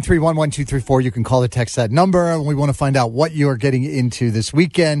 617-931-1234. You can call or text that number. We want to find out what you are getting into this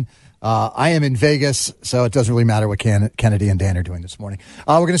weekend. I am in Vegas, so it doesn't really matter what Kennedy and Dan are doing this morning.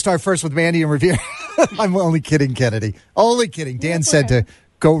 We're going to start first with Mandy and Revere. I'm only kidding, Kennedy. Only kidding. Dan said to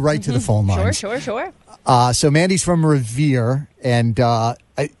go right to the phone lines. Sure. So Mandy's from Revere, and are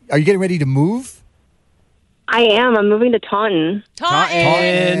you getting ready to move? I am. I'm moving to Taunton.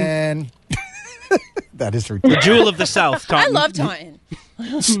 Taunton. That is ridiculous. The jewel of the South, Taunton. I love Taunton.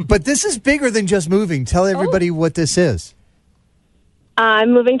 But this is bigger than just moving. Tell everybody what this is.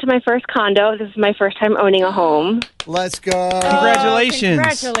 I'm moving to my first condo. This is my first time owning a home. Let's go. Congratulations.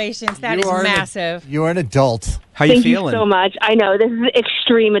 Congratulations. That is massive. You are an adult. How you Thank feeling? Thank you so much. I know. This is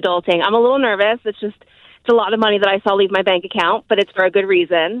extreme adulting. I'm a little nervous. It's just It's a lot of money that I saw leave my bank account, but it's for a good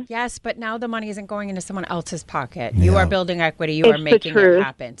reason. Yes, but now the money isn't going into someone else's pocket. You are building equity. You are making it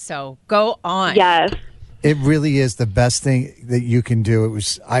happen. So go on. Yes. It really is the best thing that you can do.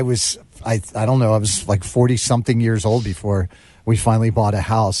 I don't know, I was like 40-something years old before we finally bought a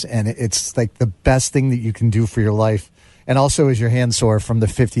house, and it's like the best thing that you can do for your life. And also, is your hand sore from the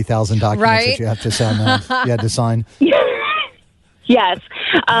 50,000 documents that you have to sign? You had to sign. Yes.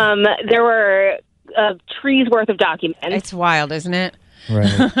 There were trees worth of documents. It's wild, isn't it?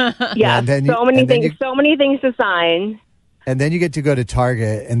 Right. Yeah. So many things to sign. And then you get to go to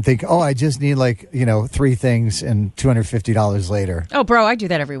Target and think, oh, I just need 3 things, and $250 later. Oh, bro, I do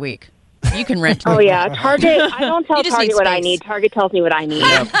that every week. You can rent. Oh, yeah. Target, I don't tell Target what I need. Target tells me what I need.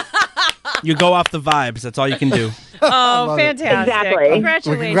 Yep. You go off the vibes. That's all you can do. Oh, fantastic.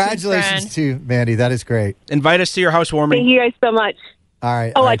 Exactly. Congratulations to you, Mandy. That is great. Invite us to your housewarming. Thank you guys so much. All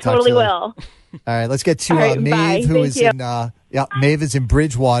right. Oh, all I right, totally will. All right, let's get to Maeve, who is in Maeve is in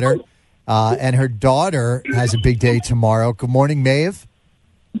Bridgewater, and her daughter has a big day tomorrow. Good morning, Maeve.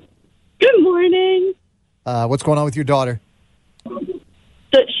 Good morning. What's going on with your daughter?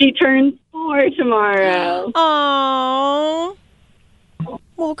 So she turns 4 tomorrow. Oh.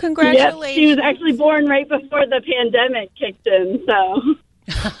 Well, congratulations. Yep, she was actually born right before the pandemic kicked in, so.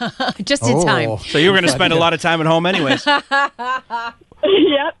 Just in time. So you were going to spend a lot of time at home anyways. Yep.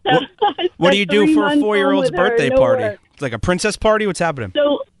 What do you do for a 4-year-old's birthday party? Work. It's like a princess party? What's happening?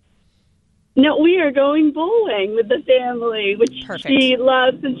 So, no, we are going bowling with the family, which she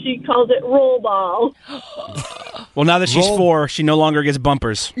loves, and she calls it roll ball. Well, now that she's 4, she no longer gets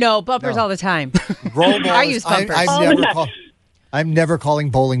bumpers. No, bumpers all the time. Roll ball. I use bumpers. I'm never calling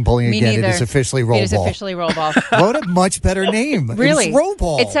bowling Me again. neither. It is officially roll ball. It is officially roll ball. What a much better name. Really? It's roll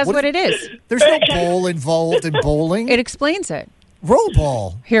ball. It says what it is. There's no bowl involved in bowling. It explains it. Roll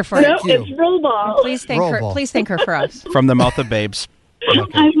ball. Here for No, it. it's roll ball. Please thank her. ball. Please thank her for us. From the mouth of babes. I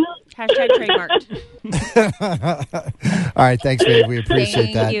will. Hashtag trademarked. All right, thanks, Maeve. We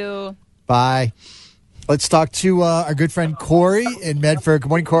appreciate that. Thank you. Bye. Let's talk to our good friend Corey in Medford. Good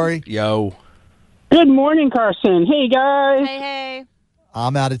morning, Corey. Yo. Good morning, Karson. Hey, guys. Hey.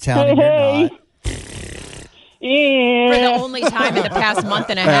 I'm out of town and Hey. you're not. Yeah. For the only time in the past month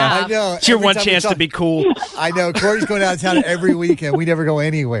and a half. I know. It's your Every one time we chance to talk- be cool. I know. Corey's going out of town every weekend. We never go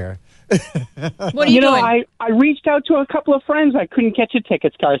anywhere. What are you doing? I reached out to a couple of friends. I couldn't catch your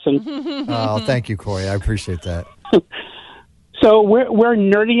tickets, Karson. Oh, thank you, Corey. I appreciate that. So we're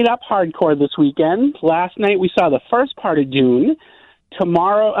nerding it up hardcore this weekend. Last night we saw the first part of Dune.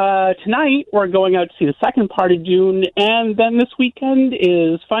 Tonight we're going out to see the second part of Dune, and then this weekend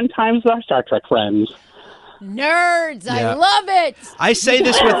is fun times with our Star Trek friends. Nerds, Yeah. I love it. I say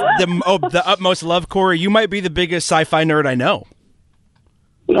this with the utmost love, Corey. You might be the biggest sci-fi nerd I know.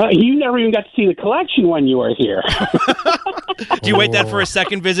 You never even got to see the collection when you were here. Do you wait that for a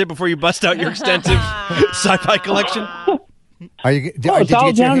second visit before you bust out your extensive sci-fi collection? Are you? Did It's you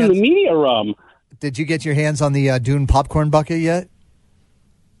all get your down in hands? the media room. Did you get your hands on the Dune popcorn bucket yet?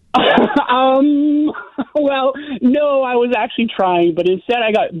 Well, no, I was actually trying, but instead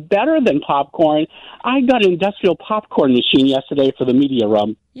I got better than popcorn. I got an industrial popcorn machine yesterday for the media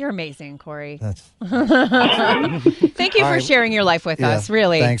room. You're amazing, Corey. That's Thank you All for right. sharing your life with Yeah. us,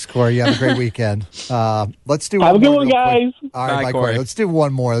 really. Thanks, Corey. You have a great weekend. Let's do Have one a good more one, real guys. quick. All right, Bye, bye, Corey. Corey. Let's do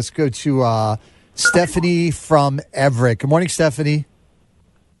one more. Let's go to Stephanie from Everett. Good morning, Stephanie.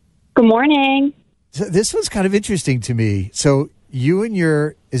 Good morning. So this was kind of interesting to me. So you and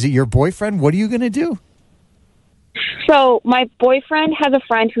is it your boyfriend? What are you going to do? So my boyfriend has a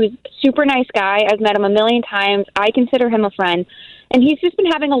friend who's a super nice guy. I've met him a million times. I consider him a friend. And he's just been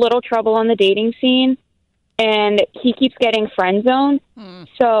having a little trouble on the dating scene. And he keeps getting friend zoned.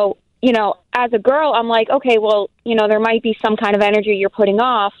 So, as a girl, I'm like, okay, well, there might be some kind of energy you're putting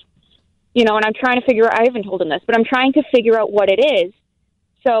off. And I'm trying to figure out, I haven't told him this, but I'm trying to figure out what it is.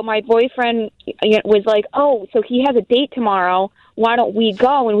 So my boyfriend was like, oh, so he has a date tomorrow. Why don't we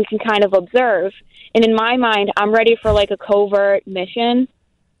go and we can kind of observe? And in my mind, I'm ready for like a covert mission.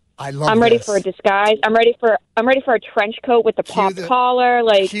 I'm ready for a disguise. I'm ready for a trench coat with the pop collar.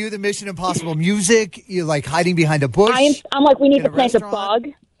 Like cue the Mission Impossible music. You're like hiding behind a bush. I'm like, we need in to a plant a restaurant.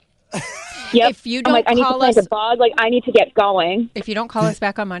 bug. Yep. If you I'm don't like, I need to call plant us, a bug. Like I need to get going. if you don't call us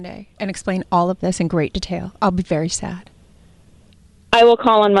back on Monday and explain all of this in great detail, I'll be very sad. I will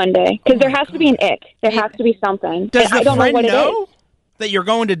call on Monday because there has to be an ick. There has to be something. Does And the I don't know friend what it know is. that you're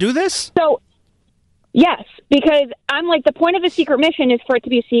going to do this? So, yes, because I'm like, the point of a secret mission is for it to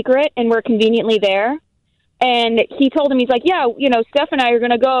be a secret, and we're conveniently there. And he told him, he's like, yeah, Steph and I are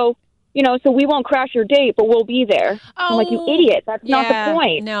going to go so we won't crash your date, but we'll be there. I'm like, you idiot. That's not the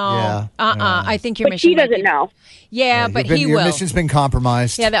point. No. Yeah. I think your But mission she might doesn't know. Yeah, but he Your will. mission's been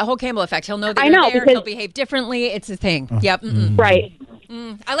compromised. Yeah, that whole Campbell effect. He'll know that I you're know, there. because- He'll behave differently. It's a thing. Yep. Right.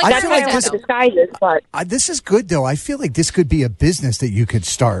 I like That's that. why I want the disguises, but This is good, though. I feel like this could be a business that you could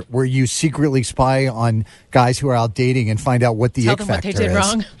start where you secretly spy on guys who are out dating and find out what the Tell ick them what they factor did is.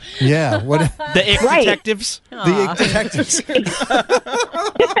 wrong. Yeah. What The ick detectives. The ick detectives.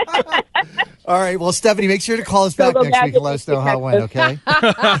 All right. Well, Stephanie, make sure to call us back go next back week and let us know how it went, okay?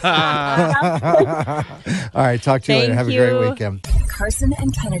 All right. Talk to you later. Have a great weekend. Karson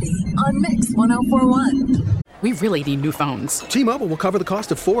and Kennedy on Mix 1041. We really need new phones. T-Mobile will cover the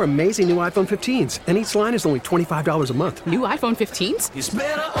cost of 4 amazing new iPhone 15s, and each line is only $25 a month. New iPhone 15s? It's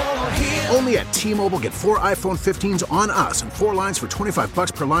better over here. Only at T-Mobile, get 4 iPhone 15s on us and 4 lines for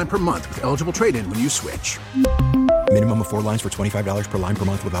 $25 per line per month with eligible trade-in when you switch. Minimum of 4 lines for $25 per line per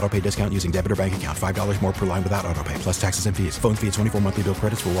month with autopay discount using debit or bank account. $5 more per line without autopay, plus taxes and fees. Phone fee at 24 monthly bill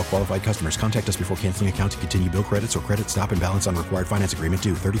credits for well-qualified customers. Contact us before canceling account to continue bill credits or credit stop and balance on required finance agreement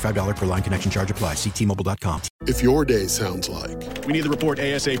due. $35 per line connection charge applies. See T-Mobile.com. If your day sounds like We need the report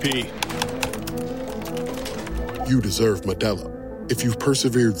ASAP. you deserve Modelo. If you've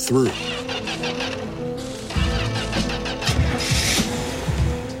persevered through,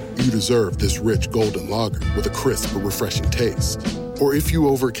 you deserve this rich golden lager with a crisp but refreshing taste. Or if you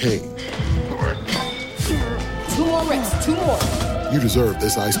overcame, 2 more reps, 2 more. you deserve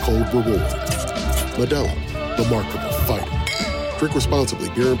this ice cold reward. Modelo, the Markable Fighter. Drink responsibly.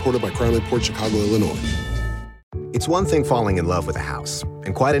 Beer imported by Crown Port Chicago, Illinois. It's one thing falling in love with a house,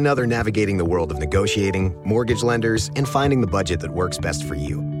 and quite another navigating the world of negotiating, mortgage lenders, and finding the budget that works best for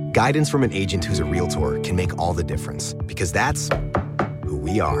you. Guidance from an agent who's a Realtor can make all the difference, because that's who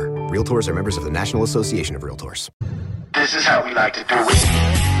we are. Realtors are members of the National Association of Realtors. This is how we like to do it.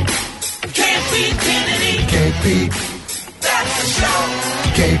 Can't beat Kennedy. Can't beat. That's the show.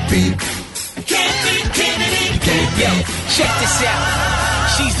 Can't beat. Can't beat Kennedy. Can't Yo, check this out.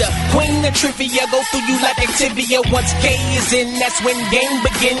 She's the queen of trivia. Go through you like Activia. Once K is in, that's when game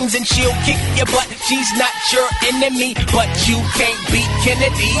begins. And she'll kick your butt. She's not your enemy, but you can't beat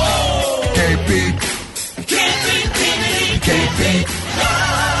Kennedy. Can't beat. Can't beat Kennedy. Can't beat.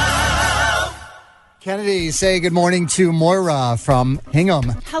 Kennedy, say good morning to Moira from Hingham.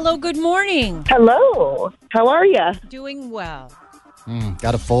 Hello, good morning. Hello. How are you? Doing well.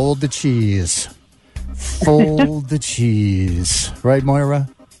 Gotta fold the cheese. Fold the cheese. Right, Moira?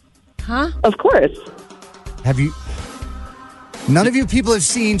 Huh? Of course. Have you... None of you people have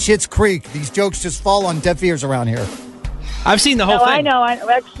seen Schitt's Creek. These jokes just fall on deaf ears around here. I've seen the whole No, thing. I know.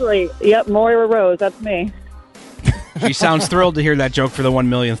 Actually, yep, Moira Rose. That's me. She sounds thrilled to hear that joke for the 1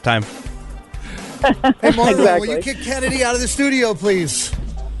 millionth time. Hey, Moira, Exactly. will you kick Kennedy out of the studio, please?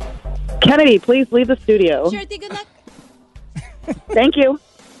 Kennedy, please leave the studio. Sure, good luck. Thank you.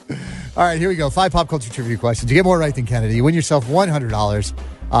 All right, here we go. 5 pop culture trivia questions. You get more right than Kennedy. You win yourself $100.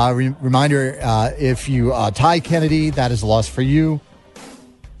 Reminder, if you tie Kennedy, that is a loss for you.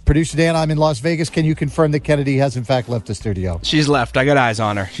 Producer Dan, I'm in Las Vegas. Can you confirm that Kennedy has, in fact, left the studio? She's left. I got eyes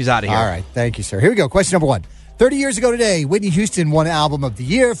on her. She's out of here. All right. Thank you, sir. Here we go. Question number 1. 30 years ago today, Whitney Houston won Album of the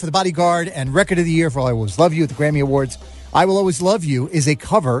Year for The Bodyguard and Record of the Year for I Will Always Love You at the Grammy Awards. I Will Always Love You is a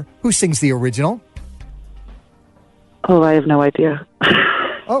cover. Who sings the original? Oh, I have no idea.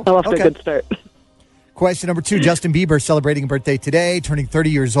 Oh, I'm off to a okay. good start. Question number 2. Justin Bieber celebrating a birthday today, turning 30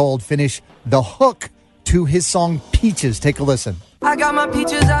 years old. Finish the hook to his song Peaches. Take a listen. I got my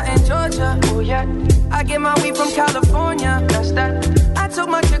peaches out in Georgia, oh yeah. I get my weed from California, that's that. I took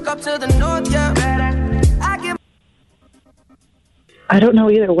my chick up to the north, yeah. I don't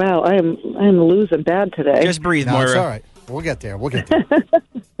know either. Wow, I am losing bad today. Just breathe, No, Moira. it's all right. We'll get there.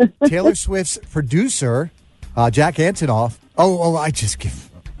 Taylor Swift's producer, Jack Antonoff. I just give.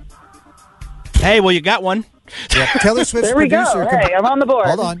 Hey, well, you got one. Yeah, Taylor Swift's There we producer. go. Hey, I'm on the board.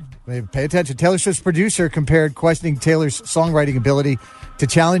 Hold on. Pay attention. Taylor Swift's producer compared questioning Taylor's songwriting ability to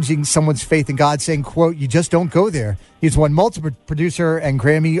challenging someone's faith in God, saying, quote, "You just don't go there." He's won multiple producer and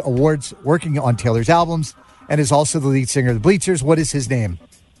Grammy awards working on Taylor's albums and is also the lead singer of the Bleachers. What is his name?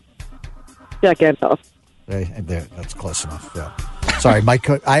 Jack Antonoff. There, that's close enough. Yeah. Sorry,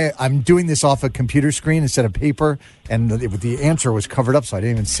 I'm doing this off a computer screen instead of paper, and the answer was covered up, so I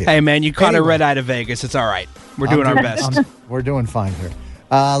didn't even see it. Hey, man, you caught Anyway. a red eye to Vegas. It's all right. We're doing our best. We're doing fine here.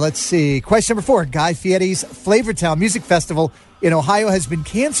 Let's see. Question number 4. Guy Fieri's Flavortown Music Festival in Ohio has been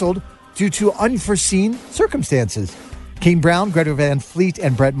canceled due to unforeseen circumstances. Kane Brown, Greta Van Fleet,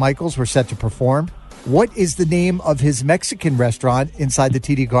 and Bret Michaels were set to perform. What is the name of his Mexican restaurant inside the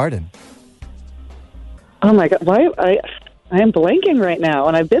TD Garden? Oh my God! Why? I am blanking right now,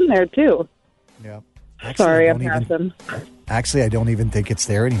 and I've been there too. Yeah. Sorry, I'm Karson. Actually, I don't even think it's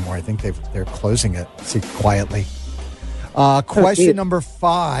there anymore. I think they're closing it quietly. Question number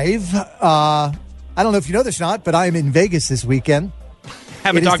 5. I don't know if you know this or not, but I am in Vegas this weekend.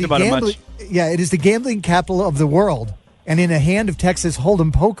 Haven't talked about it much. Yeah, it is the gambling capital of the world. And in a hand of Texas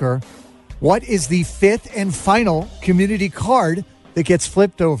Hold'em poker, what is the 5th and final community card that gets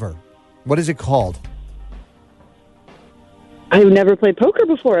flipped over? What is it called? I've never played poker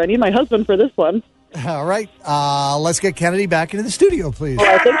before. I need my husband for this one. All right. Let's get Kennedy back into the studio, please. Oh,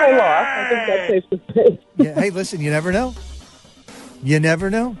 I think I lost. I think that's safe to say. Yeah, hey, listen, you never know. You never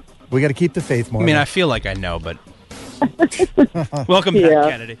know. We got to keep the faith more. I mean, I feel like I know, but... Welcome back,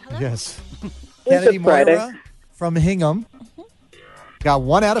 Kennedy. Yes. Kennedy Moira from Hingham got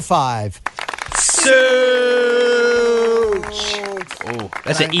 1 out of 5. Such. Oh,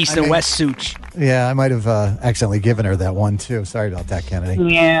 that's an east and west such. Yeah, I might have accidentally given her that one, too. Sorry about that,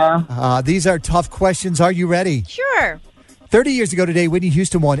 Kennedy. Yeah. These are tough questions. Are you ready? Sure. 30 years ago today, Whitney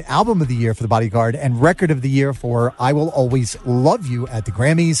Houston won Album of the Year for The Bodyguard and Record of the Year for I Will Always Love You at the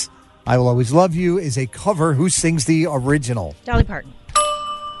Grammys. I Will Always Love You is a cover. Who sings the original? Dolly Parton.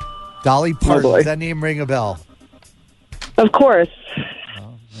 Dolly Parton. Does that name ring a bell? Of course.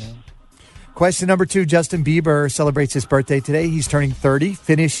 Question number 2. Justin Bieber celebrates his birthday today. He's turning 30.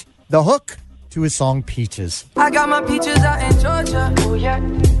 Finish the hook to his song Peaches. I got my peaches out in Georgia. Oh, yeah.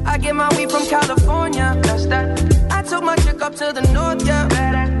 I get my weed from California. That's that. I took my chick up to the north. Yeah.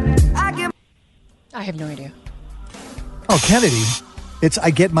 I have no idea. Oh, Kennedy. It's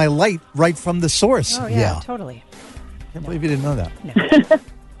I get my light right from the source. Oh, yeah. Totally. Can't believe you didn't know that. No.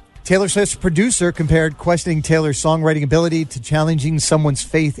 Taylor Swift's producer compared questioning Taylor's songwriting ability to challenging someone's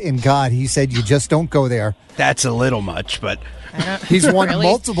faith in God. He said, you just don't go there. That's a little much, but... He's won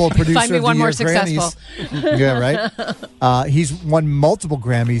multiple Producer Find me of the one Year more successful. Grammys. Yeah, right? He's won multiple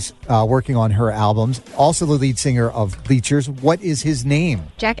Grammys working on her albums. Also the lead singer of Bleachers. What is his name?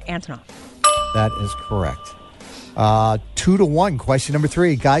 Jack Antonoff. That is correct. 2-1. Question number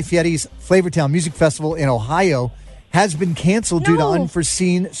 3. Guy Fieri's Flavortown Music Festival in Ohio has been canceled due to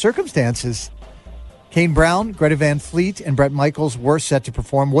unforeseen circumstances. Kane Brown, Greta Van Fleet, and Bret Michaels were set to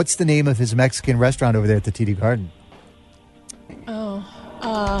perform. What's the name of his Mexican restaurant over there at the TD Garden?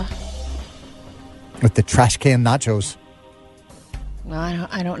 With the trash can nachos. Well,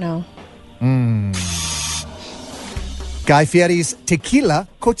 I don't know. Guy Fieri's Tequila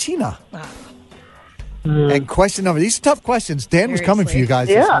Cochina. And question number, these are tough questions. Dan was coming for you guys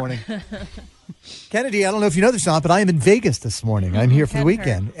this morning. Kennedy, I don't know if you know this or not, but I am in Vegas this morning. I'm here for the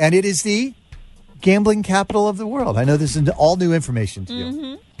weekend. And it is the gambling capital of the world. I know this is all new information to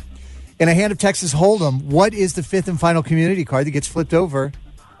you. In a hand of Texas Hold'em, what is the 5th and final community card that gets flipped over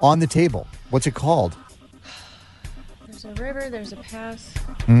on the table? What's it called? There's a river, there's a pass.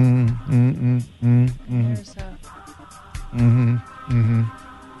 There's a...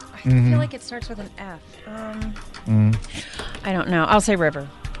 I feel like it starts with an F. I don't know. I'll say river.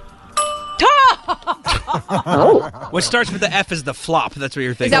 What starts with the F is the flop. That's what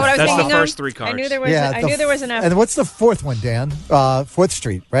you're thinking. Is that what I was That's thinking the first 3 cards. I knew there was an F. And what's the 4th one, Dan? 4th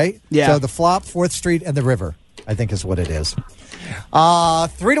Street, right? Yeah. So the flop, 4th Street, and the river, I think is what it is.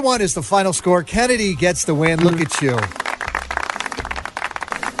 3-1 is the final score. Kennedy gets the win. Look at you.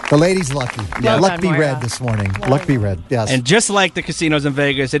 The lady's lucky. Luck be red this morning. Luck be red, yes. And just like the casinos in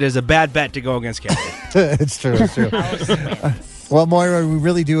Vegas, it is a bad bet to go against Kennedy. It's true. Well, Moira, we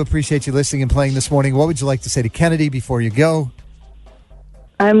really do appreciate you listening and playing this morning. What would you like to say to Kennedy before you go?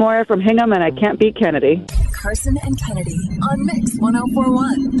 I'm Moira from Hingham, and I can't beat Kennedy. Karson and Kennedy on Mix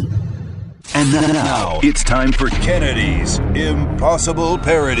 104.1. And now it's time for Kennedy's Impossible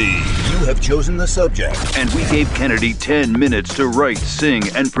Parody. You have chosen the subject, and we gave Kennedy 10 minutes to write, sing,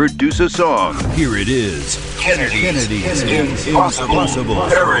 and produce a song. Here it is. Kennedy's Impossible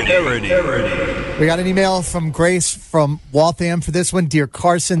Parody. We got an email from Grace from Waltham for this one. Dear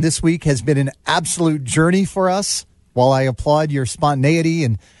Karson, this week has been an absolute journey for us. While I applaud your spontaneity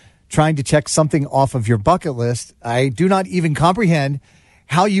and trying to check something off of your bucket list, I do not even comprehend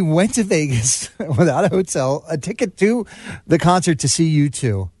how you went to Vegas without a hotel, a ticket to the concert to see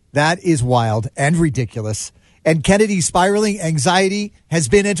U2. That is wild and ridiculous. And Kennedy's spiraling anxiety has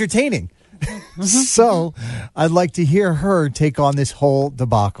been entertaining. So I'd like to hear her take on this whole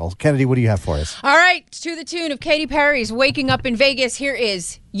debacle. Kennedy, what do you have for us? All right, to the tune of Katy Perry's Waking Up in Vegas, here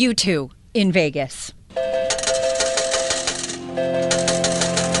is U2 in Vegas.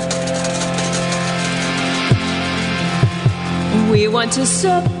 We want to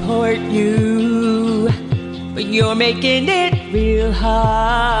support you, but you're making it real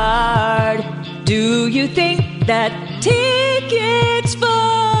hard. Do you think that tickets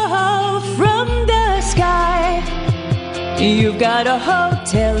fall from the sky. You've got a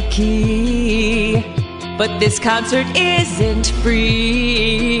hotel key, but this concert isn't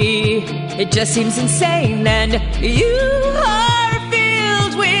free. It just seems insane, and you are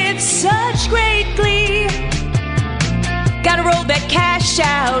filled with such great glee. Gotta roll that cash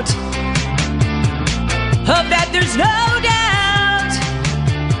out, of that there's no doubt.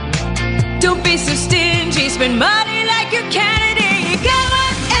 Don't be so stingy, spend money like you're Kennedy. Come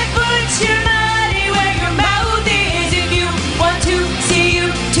on and put your money where your mouth is. If you want to see you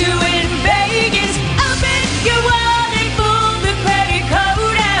two in Vegas, open your wallet, pull the credit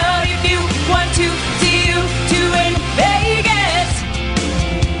code out. If you want to see you two in Vegas,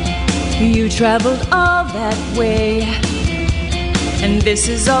 you traveled all that way, and this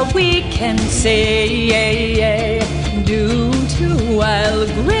is all we can say. Due to while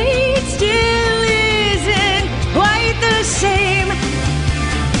great still isn't quite the same.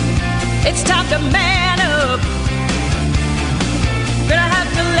 It's time to man up. Gonna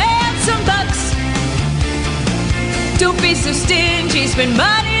have to land some bucks. Don't be so stingy, spend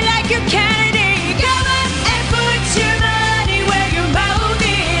money like you're Kennedy. Come on and put your money where your mouth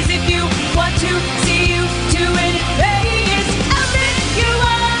is. If you want to see you two in Vegas, open your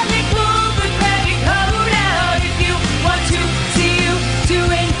wallet, pull the credit code out. If you want to see you two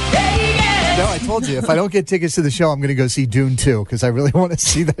in Vegas. No, I told you, if I don't get tickets to the show, I'm going to go see Dune 2 because I really want to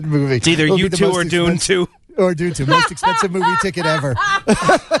see that movie. It's either you two or Dune 2. Or Dune 2. Most expensive movie ticket ever.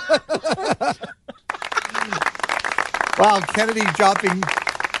 Wow, Kennedy dropping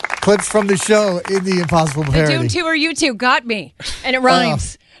clips from the show in the Impossible Parody. The Dune 2 or you two got me, and it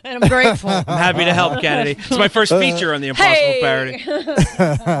rhymes. And I'm grateful. I'm happy to help, Kennedy. It's my first feature on the Impossible Parody.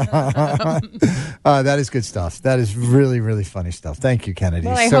 That is good stuff. That is really, really funny stuff. Thank you, Kennedy.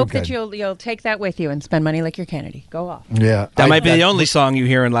 Well, I so hope good. that you'll take that with you and spend money like you're Kennedy. Go off. Yeah, that might be the only song you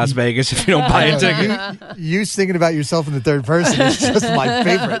hear in Las Vegas if you don't buy a ticket. You singing about yourself in the third person is just my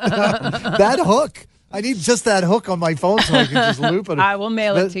favorite. That hook. I need just that hook on my phone so I can just loop it. I will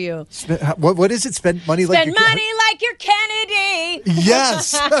mail it to you. What is it? Spend money like you're Kennedy.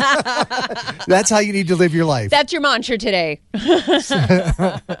 Yes. That's how you need to live your life. That's your mantra today. From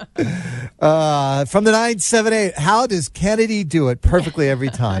the 978, how does Kennedy do it perfectly every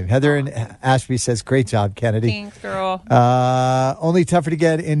time? Heather and Ashby says, great job, Kennedy. Thanks, girl. Only thing tougher to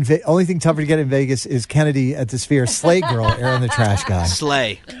get in Vegas is Kennedy at the Sphere. Slay girl, Aaron the trash guy.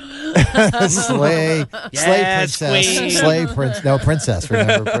 Slay. Slay. Yes, Slay princess. queen. Slay prince. No, princess.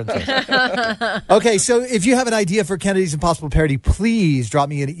 Remember, princess. Okay, so if you have an idea for Kennedy's Impossible Parody, please drop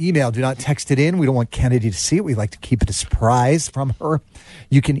me an email. Do not text it in. We don't want Kennedy to see it. We like to keep it a surprise from her.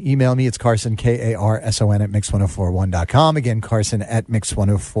 You can email me. It's Karson, Karson at mix1041.com. Again, Karson at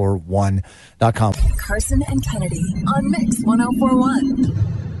mix1041.com. Karson and Kennedy on Mix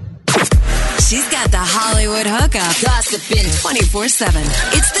 1041. She's got the Hollywood hookup, gossiping 24/7.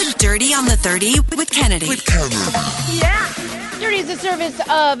 It's the Dirty on the 30 with Kennedy. Yeah. Dirty is a service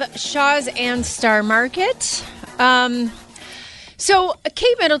of Shaw's and Star Market. So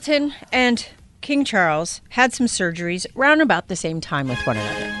Kate Middleton and King Charles had some surgeries around about the same time with one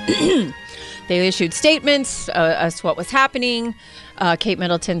another. They issued statements as to what was happening. Kate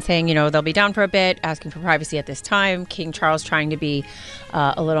Middleton saying, they'll be down for a bit, asking for privacy at this time. King Charles trying to be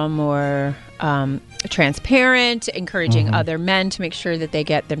a little more transparent, encouraging other men to make sure that they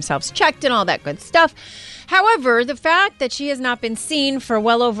get themselves checked and all that good stuff. However, the fact that she has not been seen for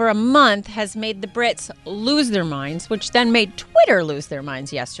well over a month has made the Brits lose their minds, which then made Twitter lose their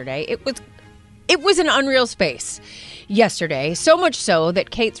minds yesterday. It was an unreal space yesterday, so much so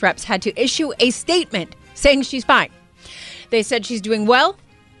that Kate's reps had to issue a statement saying she's fine. They said she's doing well.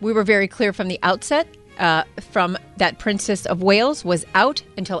 We were very clear from the outset from that Princess of Wales was out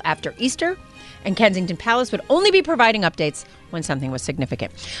until after Easter, and Kensington Palace would only be providing updates when something was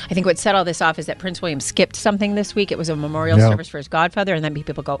significant. I think what set all this off is that Prince William skipped something this week. It was a memorial service for his godfather, and then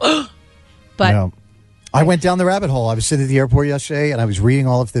people go, oh! But I went down the rabbit hole. I was sitting at the airport yesterday, and I was reading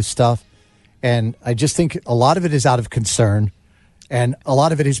all of this stuff, and I just think a lot of it is out of concern. And a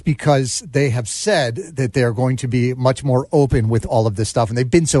lot of it is because they have said that they're going to be much more open with all of this stuff. And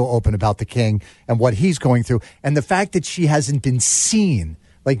they've been so open about the king and what he's going through. And the fact that she hasn't been seen,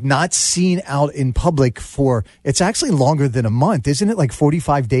 not seen out in public for, it's actually longer than a month. Isn't it like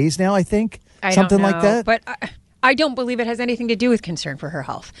 45 days now, I think? Something don't know, like that? But I don't believe it has anything to do with concern for her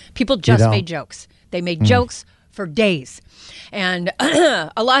health. People just made jokes. They made jokes for days. And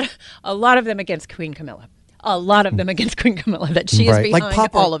a lot of them against Queen Camilla. a lot of them against Queen Camilla, that she is behind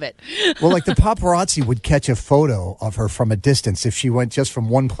all of it. Well, like the paparazzi would catch a photo of her from a distance if she went just from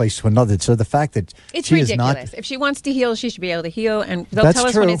one place to another. So the fact that it's she ridiculous. is not... If she wants to heal, she should be able to heal, and they'll tell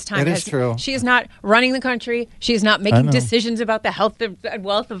us when it's time. It is true. She is not running the country. She is not making decisions about the health and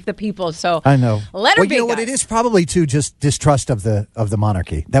wealth of the people. So I know. Let her be. You know what? It is probably too just distrust of the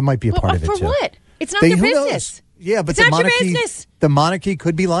monarchy. That might be a part of it too. For what? It's not their business. Knows? Yeah, but it's not your business. The monarchy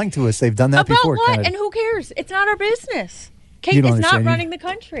could be lying to us. They've done that before. About what? Kennedy. And who cares? It's not our business. Kate is not running the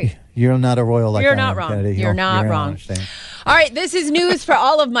country. You're not a royal like You're I not am, wrong. Kennedy. You're not wrong. All right, this is news for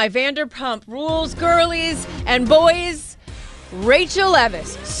all of my Vanderpump Rules girlies and boys. Rachel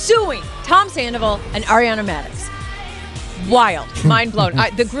Leviss suing Tom Sandoval and Ariana Madix. Wild, mind blown.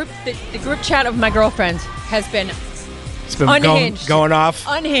 The group chat of my girlfriends has been unhinged, going off.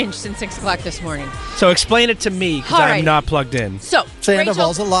 Unhinged since 6 o'clock this morning. So explain it to me, because I'm not plugged in. So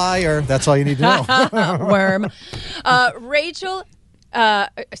Sandoval's a liar. That's all you need to know. Worm. Rachel.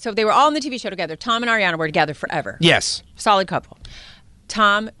 So they were all on the TV show together. Tom and Ariana were together forever. Yes. Solid couple.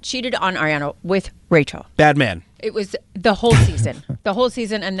 Tom cheated on Ariana with Rachel. Bad man. It was the whole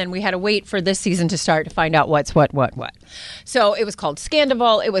season. And then we had to wait for this season to start to find out what's what. So it was called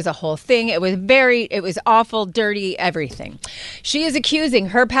Scandival. It was a whole thing. It was awful, dirty, everything. She is accusing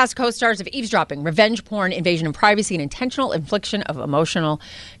her past co-stars of eavesdropping, revenge porn, invasion of privacy, and intentional infliction of emotional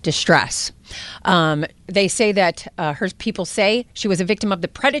distress. They say that her people say she was a victim of the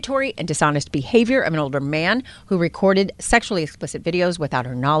predatory and dishonest behavior of an older man who recorded sexually explicit videos without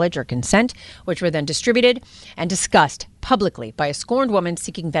her knowledge or consent, which were then distributed and discussed publicly by a scorned woman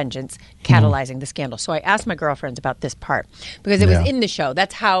seeking vengeance, catalyzing the scandal. So I asked my girlfriends about this part because it was in the show.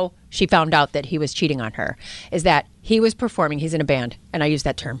 That's how she found out that he was cheating on her, is that he was performing. He's in a band, and I use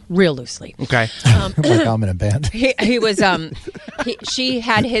that term real loosely. Okay. Like I'm in a band. He was, she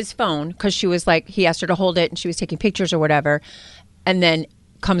had his phone because she was like, he asked her to hold it and she was taking pictures or whatever, and then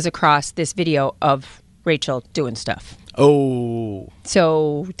comes across this video of Rachel doing stuff. Oh.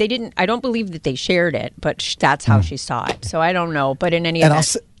 So they didn't, I don't believe that they shared it, but that's how she saw it. So I don't know, but in any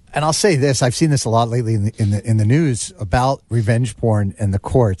event. And I'll say this: I've seen this a lot lately in the news about revenge porn and the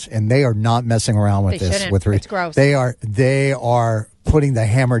courts, and they are not messing around with this. It's gross. They are putting the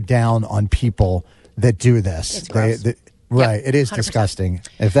hammer down on people that do this. It's gross. Right? It is 100%. Disgusting.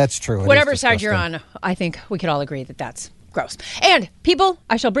 If that's true, whatever side you're on, I think we could all agree that that's gross. And people,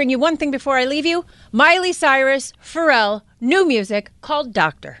 I shall bring you one thing before I leave you: Miley Cyrus, Pharrell, new music called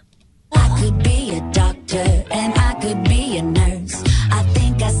Doctor. I could be a doctor and I could be a nurse. I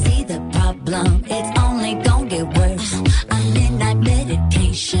think I see the problem. It's only gonna get worse. I midnight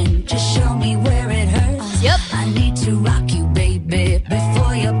medication. Just show me where it hurts. Yep. I need to rock you, baby,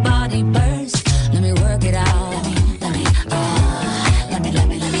 before your body bursts. Let me work it out.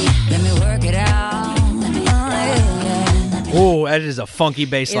 Let me work it out. Oh, that is a funky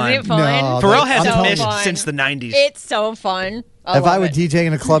bass line. Isn't it fun? Pharrell hasn't missed since the 90s. It's so fun. If I would DJ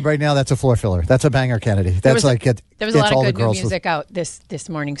in a club right now, that's a floor filler. That's a banger, Kennedy. That's there was a lot of good new girls music out this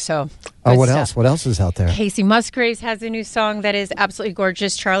morning. So, what else? What else is out there? Casey Musgraves has a new song that is absolutely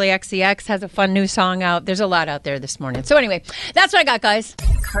gorgeous. Charlie XCX has a fun new song out. There's a lot out there this morning. So anyway, that's what I got, guys.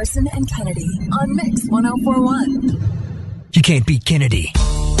 Karson and Kennedy on Mix 104.1. You can't beat Kennedy.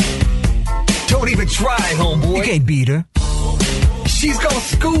 Don't even try, homeboy. You can't beat her. She's gonna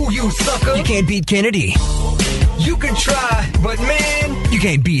school you, sucker. You can't beat Kennedy. You can try, but man, you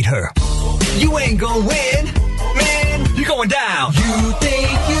can't beat her. You ain't gonna win, man. You're going down. You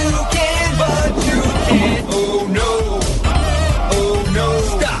think you can, but you can't. Oh no. Oh no.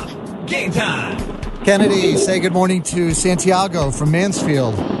 Stop. Game time. Kennedy, say good morning to Santiago from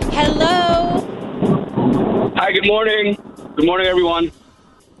Mansfield. Hello. Hi, good morning. Good morning, everyone.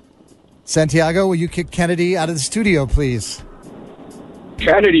 Santiago, will you kick Kennedy out of the studio, please?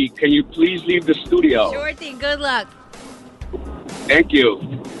 Kennedy, can you please leave the studio? Sure thing. Good luck. Thank you.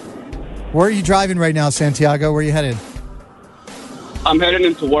 Where are you driving right now, Santiago? Where are you headed? I'm heading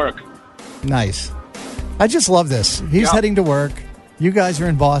into work. Nice. I just love this. He's heading to work. You guys are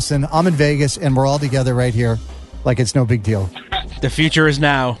in Boston. I'm in Vegas, and we're all together right here like it's no big deal. The future is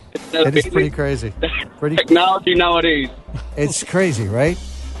now. It is pretty crazy. Technology nowadays. It's crazy, right?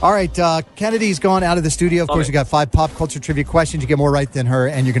 All right, Kennedy's gone out of the studio. Of course, you got 5 pop culture trivia questions. You get more right than her,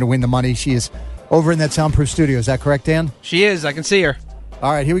 and you're going to win the money. She is over in that soundproof studio. Is that correct, Dan? She is. I can see her.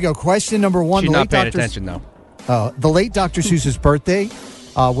 All right, here we go. Question number 1. She's not paying attention, though. The late Dr. Seuss's birthday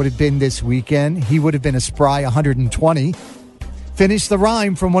would have been this weekend. He would have been a spry 120. Finish the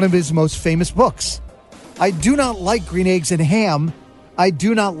rhyme from one of his most famous books. I do not like green eggs and ham. I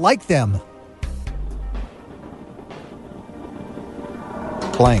do not like them.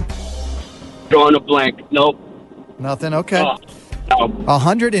 Blank. Drawing a blank. Nope. Nothing? Okay. No.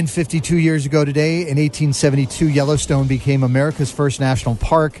 152 years ago today, in 1872, Yellowstone became America's first national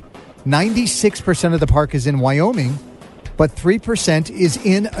park. 96% of the park is in Wyoming, but 3% is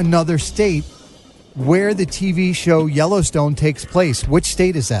in another state where the TV show Yellowstone takes place. Which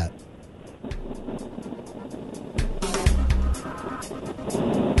state is that?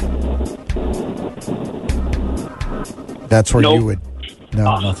 That's where you would...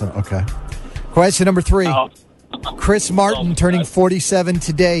 No, nothing. Okay. Question number 3. Chris Martin turning 47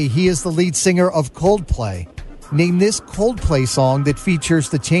 today. He is the lead singer of Coldplay. Name this Coldplay song that features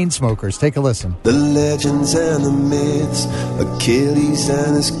the Chainsmokers. Take a listen. The legends and the myths, Achilles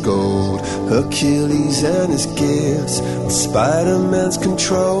and his gold, Achilles and his gifts, Spider-Man's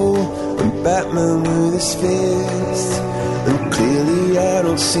control, and Batman with his fists. And clearly I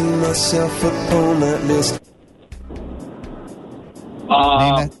don't see myself upon that list.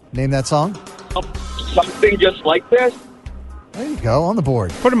 Name that song. Something just like this. There you go, on the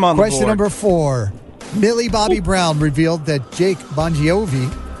board. Put him on the board. Question number 4. Millie Bobby Brown revealed that Jake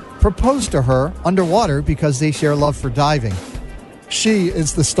Bongiovi proposed to her underwater because they share love for diving. She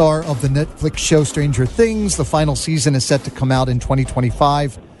is the star of the Netflix show Stranger Things. The final season is set to come out in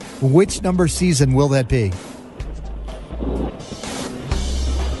 2025. Which number season will that be?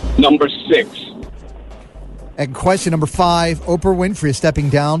 Number 6. And question number 5, Oprah Winfrey is stepping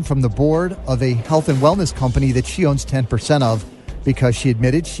down from the board of a health and wellness company that she owns 10% of because she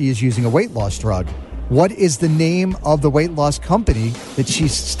admitted she is using a weight loss drug. What is the name of the weight loss company that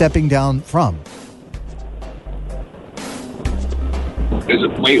she's stepping down from? Is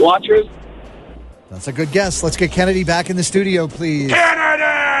it Weight Watchers? That's a good guess. Let's get Kennedy back in the studio, please.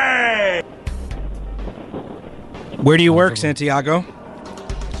 Kennedy! Where do you work, Santiago?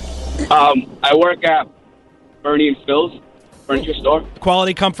 I work at Bernie and Phil's furniture store.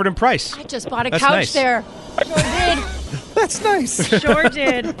 Quality, comfort, and price. I just bought a That's couch nice. there. Sure did. That's nice. Sure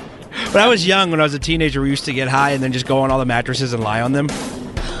did. When I was young, when I was a teenager, we used to get high and then just go on all the mattresses and lie on them.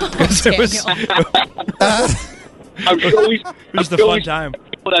 It was I'm sure we. It was the fun time.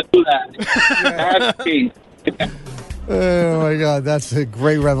 People that do that. Oh my God, that's a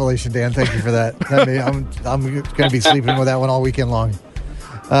great revelation, Dan. Thank you for that. I'm going to be sleeping with that one all weekend long.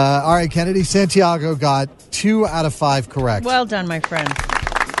 All right, Kennedy. Santiago got 2 out of 5 correct. Well done, my friend.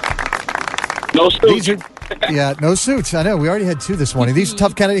 No suits. No suits. I know. We already had 2 this morning. These are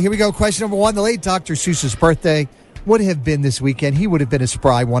tough, Kennedy. Here we go. Question number 1. The late Dr. Seuss's birthday would have been this weekend. He would have been a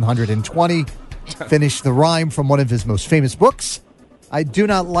spry 120. Finished the rhyme from one of his most famous books. I do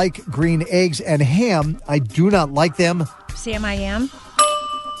not like green eggs and ham. I do not like them. Sam, I am.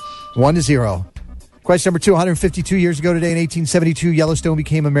 1-0. Question number 2. 152 years ago today in 1872, Yellowstone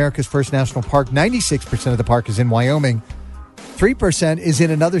became America's first national park. 96% of the park is in Wyoming. 3% is in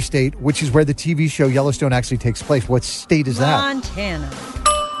another state, which is where the TV show Yellowstone actually takes place. What state is that? Montana.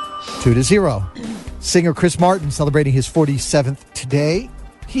 2-0. Singer Chris Martin celebrating his 47th today.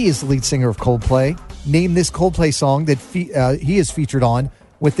 He is the lead singer of Coldplay. Name this Coldplay song that he is featured on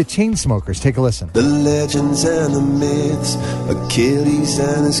with the Chainsmokers. Take a listen. The legends and the myths, Achilles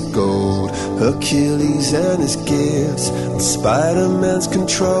and his gold, Achilles and his gifts, Spider-Man's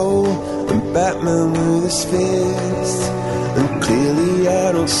control, and Batman with his fists. And clearly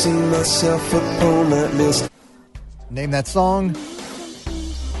I don't see myself upon that list. Name that song.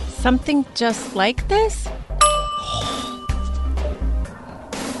 Something just like this?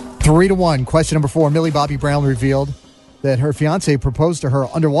 3-1. Question number 4. Millie Bobby Brown revealed that her fiance proposed to her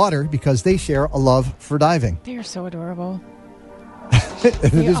underwater because they share a love for diving. They are so adorable.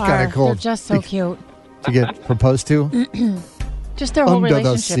 It is kind of cool. They're just so cute. To get proposed to. Just their whole Under the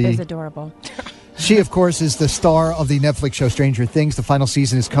relationship sea. is adorable. She, of course, is the star of the Netflix show Stranger Things. The final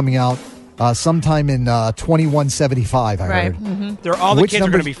season is coming out sometime in 2175, I heard. Mm-hmm. All the kids are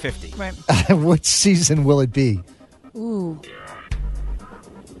going to be 50. Right. Which season will it be? Ooh.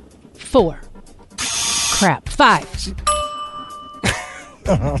 4. Crap. 5.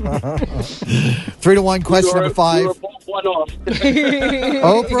 3-1. Question number 5.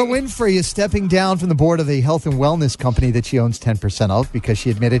 Oprah Winfrey is stepping down from the board of a health and wellness company that she owns 10% of because she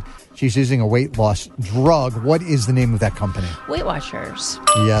admitted she's using a weight loss drug. What is the name of that company? Weight Watchers.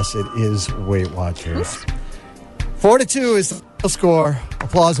 Yes, it is Weight Watchers. 4-2 is the score.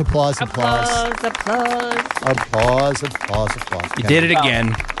 Applause, applause, applause. Applause. Applause. You did it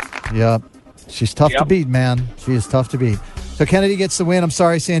again. Yep. She's tough to beat, man. She is tough to beat. So Kennedy gets the win. I'm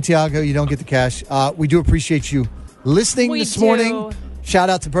sorry, Santiago, you don't get the cash. We do appreciate you listening this morning. Shout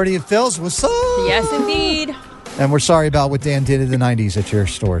out to Bernie and Phil's. What's up? Yes, indeed. And we're sorry about what Dan did in the 90s at your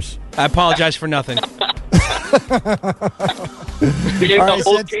stores. I apologize for nothing. The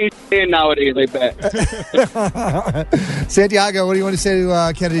whole case nowadays, I bet. Santiago, what do you want to say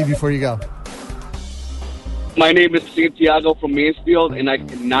to Kennedy before you go? My name is Santiago from Mansfield, and I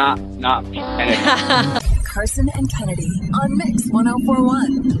cannot not be Kennedy. Karson and Kennedy on Mix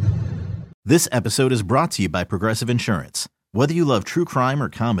 104.1. This episode is brought to you by Progressive Insurance. Whether you love true crime or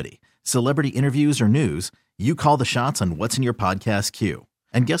comedy, celebrity interviews or news, you call the shots on what's in your podcast queue.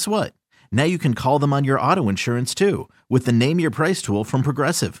 And guess what? Now you can call them on your auto insurance too with the Name Your Price tool from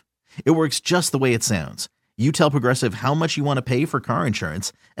Progressive. It works just the way it sounds. You tell Progressive how much you want to pay for car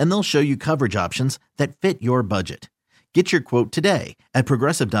insurance, and they'll show you coverage options that fit your budget. Get your quote today at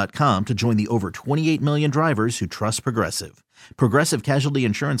Progressive.com to join the over 28 million drivers who trust Progressive. Progressive Casualty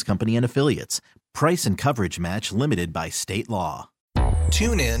Insurance Company and Affiliates. Price and coverage match limited by state law.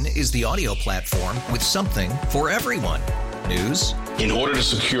 TuneIn is the audio platform with something for everyone. News. In order to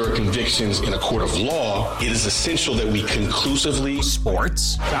secure convictions in a court of law, it is essential that we conclusively.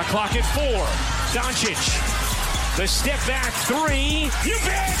 Sports. Shot clock at 4. Doncic. The step back 3. You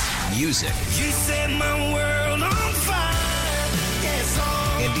bet. Music. You set my world on fire. Yes,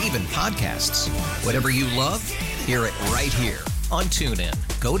 and even podcasts. Whatever you love, hear it right here on TuneIn.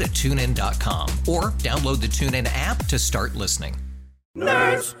 Go to TuneIn.com or download the TuneIn app to start listening.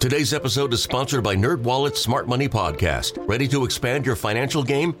 Nerds. Today's episode is sponsored by NerdWallet's Smart Money Podcast. Ready to expand your financial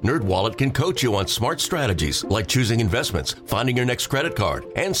game? NerdWallet can coach you on smart strategies like choosing investments, finding your next credit card,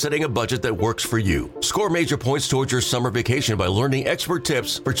 and setting a budget that works for you. Score major points towards your summer vacation by learning expert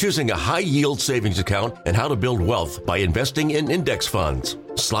tips for choosing a high-yield savings account and how to build wealth by investing in index funds.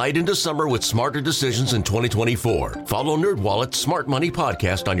 Slide into summer with smarter decisions in 2024. Follow NerdWallet's Smart Money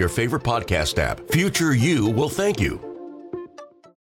Podcast on your favorite podcast app. Future you will thank you.